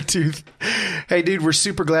 Beartooth. Hey, dude, we're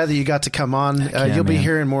super glad that you got to come on. You'll be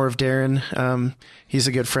hearing more of Darren. He's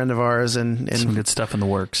a good friend of ours, and some good stuff in the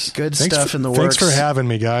works. Thanks for having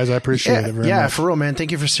me, guys. I appreciate it very much. Yeah, for real, man.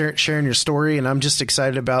 Thank you for sharing your story, and I'm just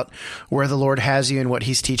excited about where the Lord has you and what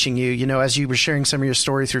He's teaching you. You know, as you were sharing some of your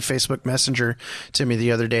story through Facebook Messenger to me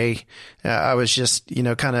the other day, I was just,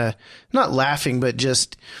 kind of not laughing, but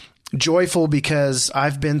just joyful, because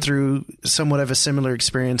I've been through somewhat of a similar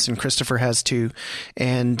experience, and Christopher has too.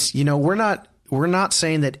 And, we're not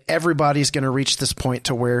saying that everybody's going to reach this point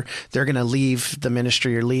to where they're going to leave the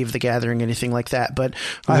ministry or leave the gathering, anything like that. But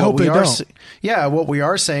I hope they don't. Yeah, what we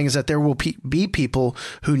are saying is that there will be people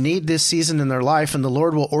who need this season in their life, and the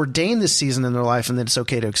Lord will ordain this season in their life, and that it's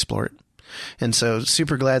okay to explore it. And so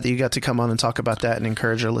super glad that you got to come on and talk about that and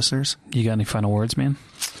encourage our listeners. You got any final words, man?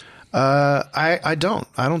 I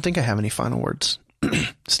don't think I have any final words.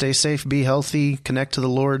 Stay safe, be healthy, connect to the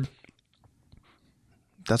Lord.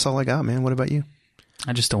 That's all I got, man. What about you?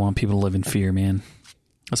 I just don't want people to live in fear, man.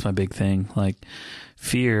 That's my big thing. Like,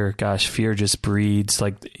 fear just breeds.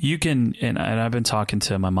 Like, you can, and I've been talking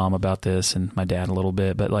to my mom about this and my dad a little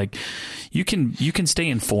bit, but like, you can stay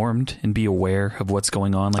informed and be aware of what's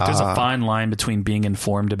going on. Like, there's a fine line between being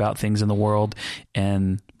informed about things in the world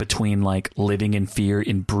and between like living in fear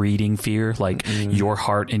and breeding fear, like your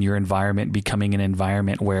heart and your environment becoming an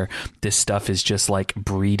environment where this stuff is just like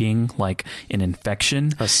breeding like an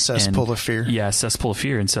infection. A cesspool of fear. Yeah, a cesspool of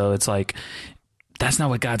fear. And so it's like, that's not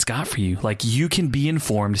what God's got for you. Like, you can be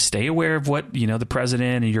informed, stay aware of what, the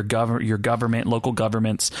president and your government, local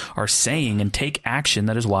governments are saying, and take action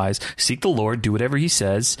that is wise. Seek the Lord, do whatever He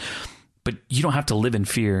says. But you don't have to live in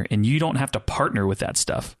fear, and you don't have to partner with that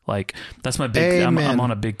stuff. Like, that's my big, I'm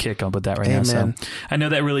on a big kick up with that right now. So I know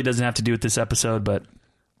that really doesn't have to do with this episode, but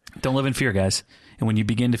don't live in fear, guys. And when you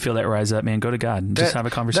begin to feel that rise up, man, go to God and just have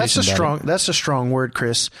a conversation That's a strong word,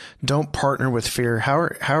 Chris. Don't partner with fear. How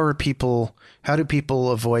do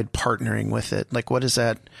people avoid partnering with it? Like, what is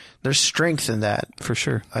that? There's strength in that. For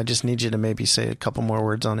sure. I just need you to maybe say a couple more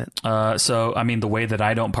words on it. So, I mean, the way that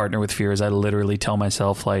I don't partner with fear is I literally tell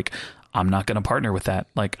myself, like, I'm not going to partner with that.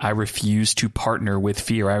 Like, I refuse to partner with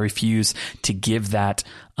fear. I refuse to give that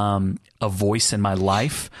a voice in my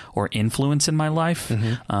life or influence in my life.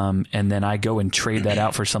 Mm-hmm. And then I go and trade that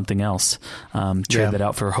out for something else. Trade that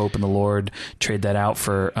out for hope in the Lord. Trade that out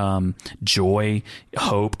for joy,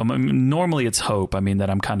 hope. Normally it's hope, that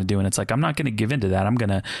I'm kind of doing. It's like, I'm not going to give into that. I'm going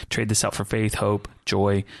to trade this out for faith, hope,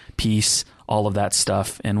 joy, peace, all of that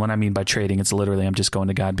stuff. And what I mean by trading, it's literally, I'm just going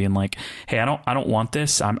to God being like, hey, I don't want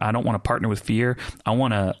this. I don't want to partner with fear. I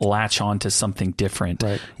want to latch on to something different.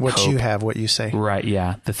 Right. What hope. You have, what you say. Right.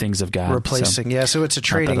 Yeah. The things of God. Replacing. So it's a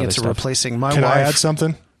trading. It's a replacing. Can I add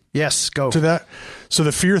something? Yes, go. To that. So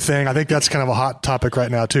the fear thing, I think that's kind of a hot topic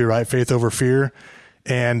right now too, right? Faith over fear.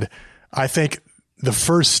 And I think the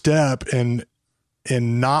first step in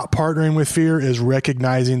not partnering with fear is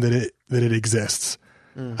recognizing that it exists.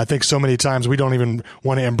 I think so many times we don't even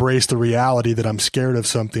want to embrace the reality that I'm scared of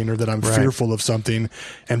something or that I'm fearful of something.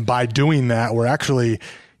 And by doing that, we're actually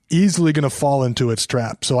easily going to fall into its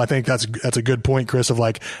trap. So I think that's a good point, Chris, of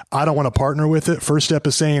like, I don't want to partner with it. First step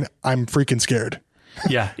is saying I'm freaking scared.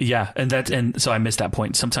 Yeah. And so I missed that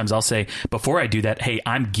point. Sometimes I'll say, before I do that, hey,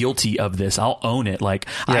 I'm guilty of this. I'll own it. Like,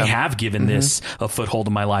 I have given this a foothold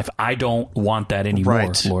in my life. I don't want that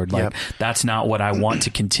anymore, Lord. Like, that's not what I want to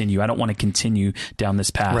continue. I don't want to continue down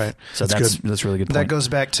this path. Right. So that's a really good point. That goes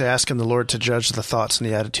back to asking the Lord to judge the thoughts and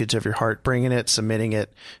the attitudes of your heart, bringing it, submitting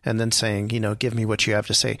it, and then saying, give me what you have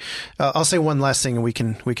to say. I'll say one last thing and we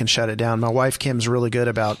can shut it down. My wife, Kim's really good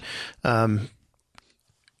about,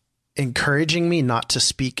 encouraging me not to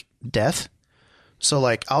speak death. So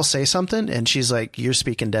like, I'll say something and she's like, you're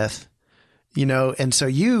speaking death, and so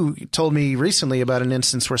you told me recently about an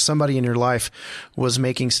instance where somebody in your life was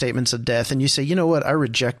making statements of death, and you say, you know what, I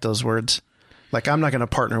reject those words. Like, I'm not going to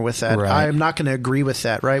partner with that. Right. I'm not going to agree with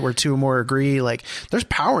that, right? Where two or more agree, like, there's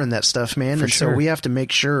power in that stuff, man. For sure. So we have to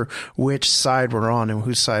make sure which side we're on and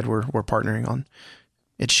whose side we're partnering on.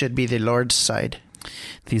 It should be the Lord's side.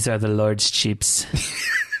 These are the Lord's chips.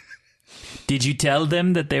 Did you tell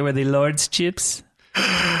them that they were the Lord's chips?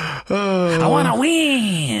 I want to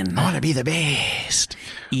win. I want to be the best.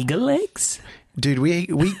 Eagle legs? Dude,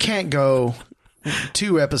 we can't go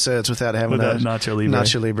 2 episodes without having a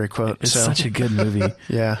Nacho Libre quote. It's such a good movie.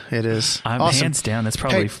 Yeah, it is. Awesome. Hands down, that's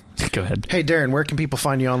probably... Hey, go ahead. Hey, Darren, where can people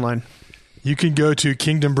find you online? You can go to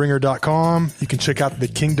kingdombringer.com. You can check out the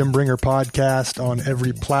Kingdom Bringer podcast on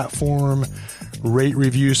every platform. Rate,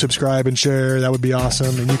 review, subscribe, and share. That would be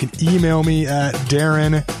awesome. And you can email me at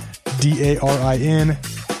Darren, DARIN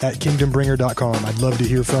at kingdombringer.com. I'd love to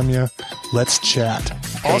hear from you. Let's chat.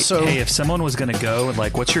 Also, hey, if someone was going to go,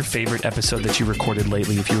 like, what's your favorite episode that you recorded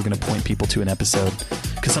lately if you were going to point people to an episode?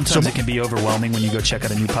 Because sometimes it can be overwhelming when you go check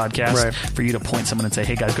out a new podcast. Right. For you to point someone and say,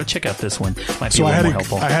 hey, guys, go check out this one. Might be a little more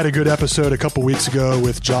helpful. I had a good episode a couple weeks ago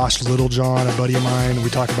with Josh Littlejohn, a buddy of mine. We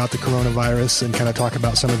talk about the coronavirus and kind of talk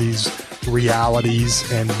about some of these realities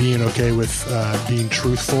and being okay with being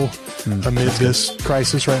truthful amid this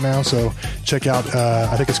crisis right now. So check out,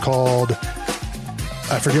 I think it's called...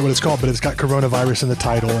 I forget what it's called, but it's got coronavirus in the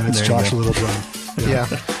title, and it's Josh Littlejohn. Yeah.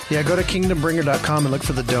 Go to kingdombringer.com and look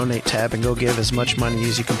for the donate tab and go give as much money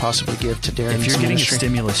as you can possibly give to Darren's If you're getting ministry. a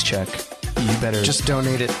stimulus check, you better just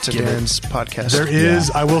donate it to Darren's podcast. There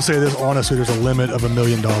is, I will say this honestly, there's a limit of $1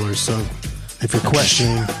 million. So if you're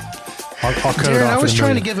questioning, I'll cut Darren, it off. I was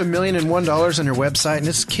trying to give $1,001 on your website, and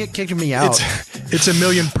it's kicking me out. It's $1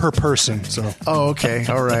 million per person. So okay,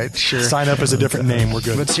 all right, sure. Sign up as a different name. We're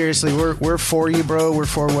good. But seriously, we're for you, bro. We're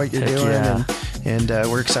for what you're doing, and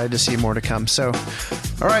we're excited to see more to come. So,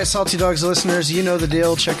 all right, Salty Dogs listeners, you know the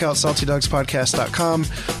deal. Check out saltydogspodcast.com.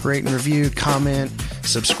 Rate and review, comment,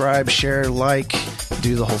 subscribe, share, like,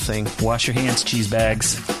 do the whole thing. Wash your hands, cheese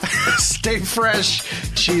bags. Stay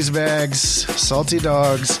fresh, cheese bags. Salty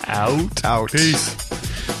Dogs out. Out. Peace.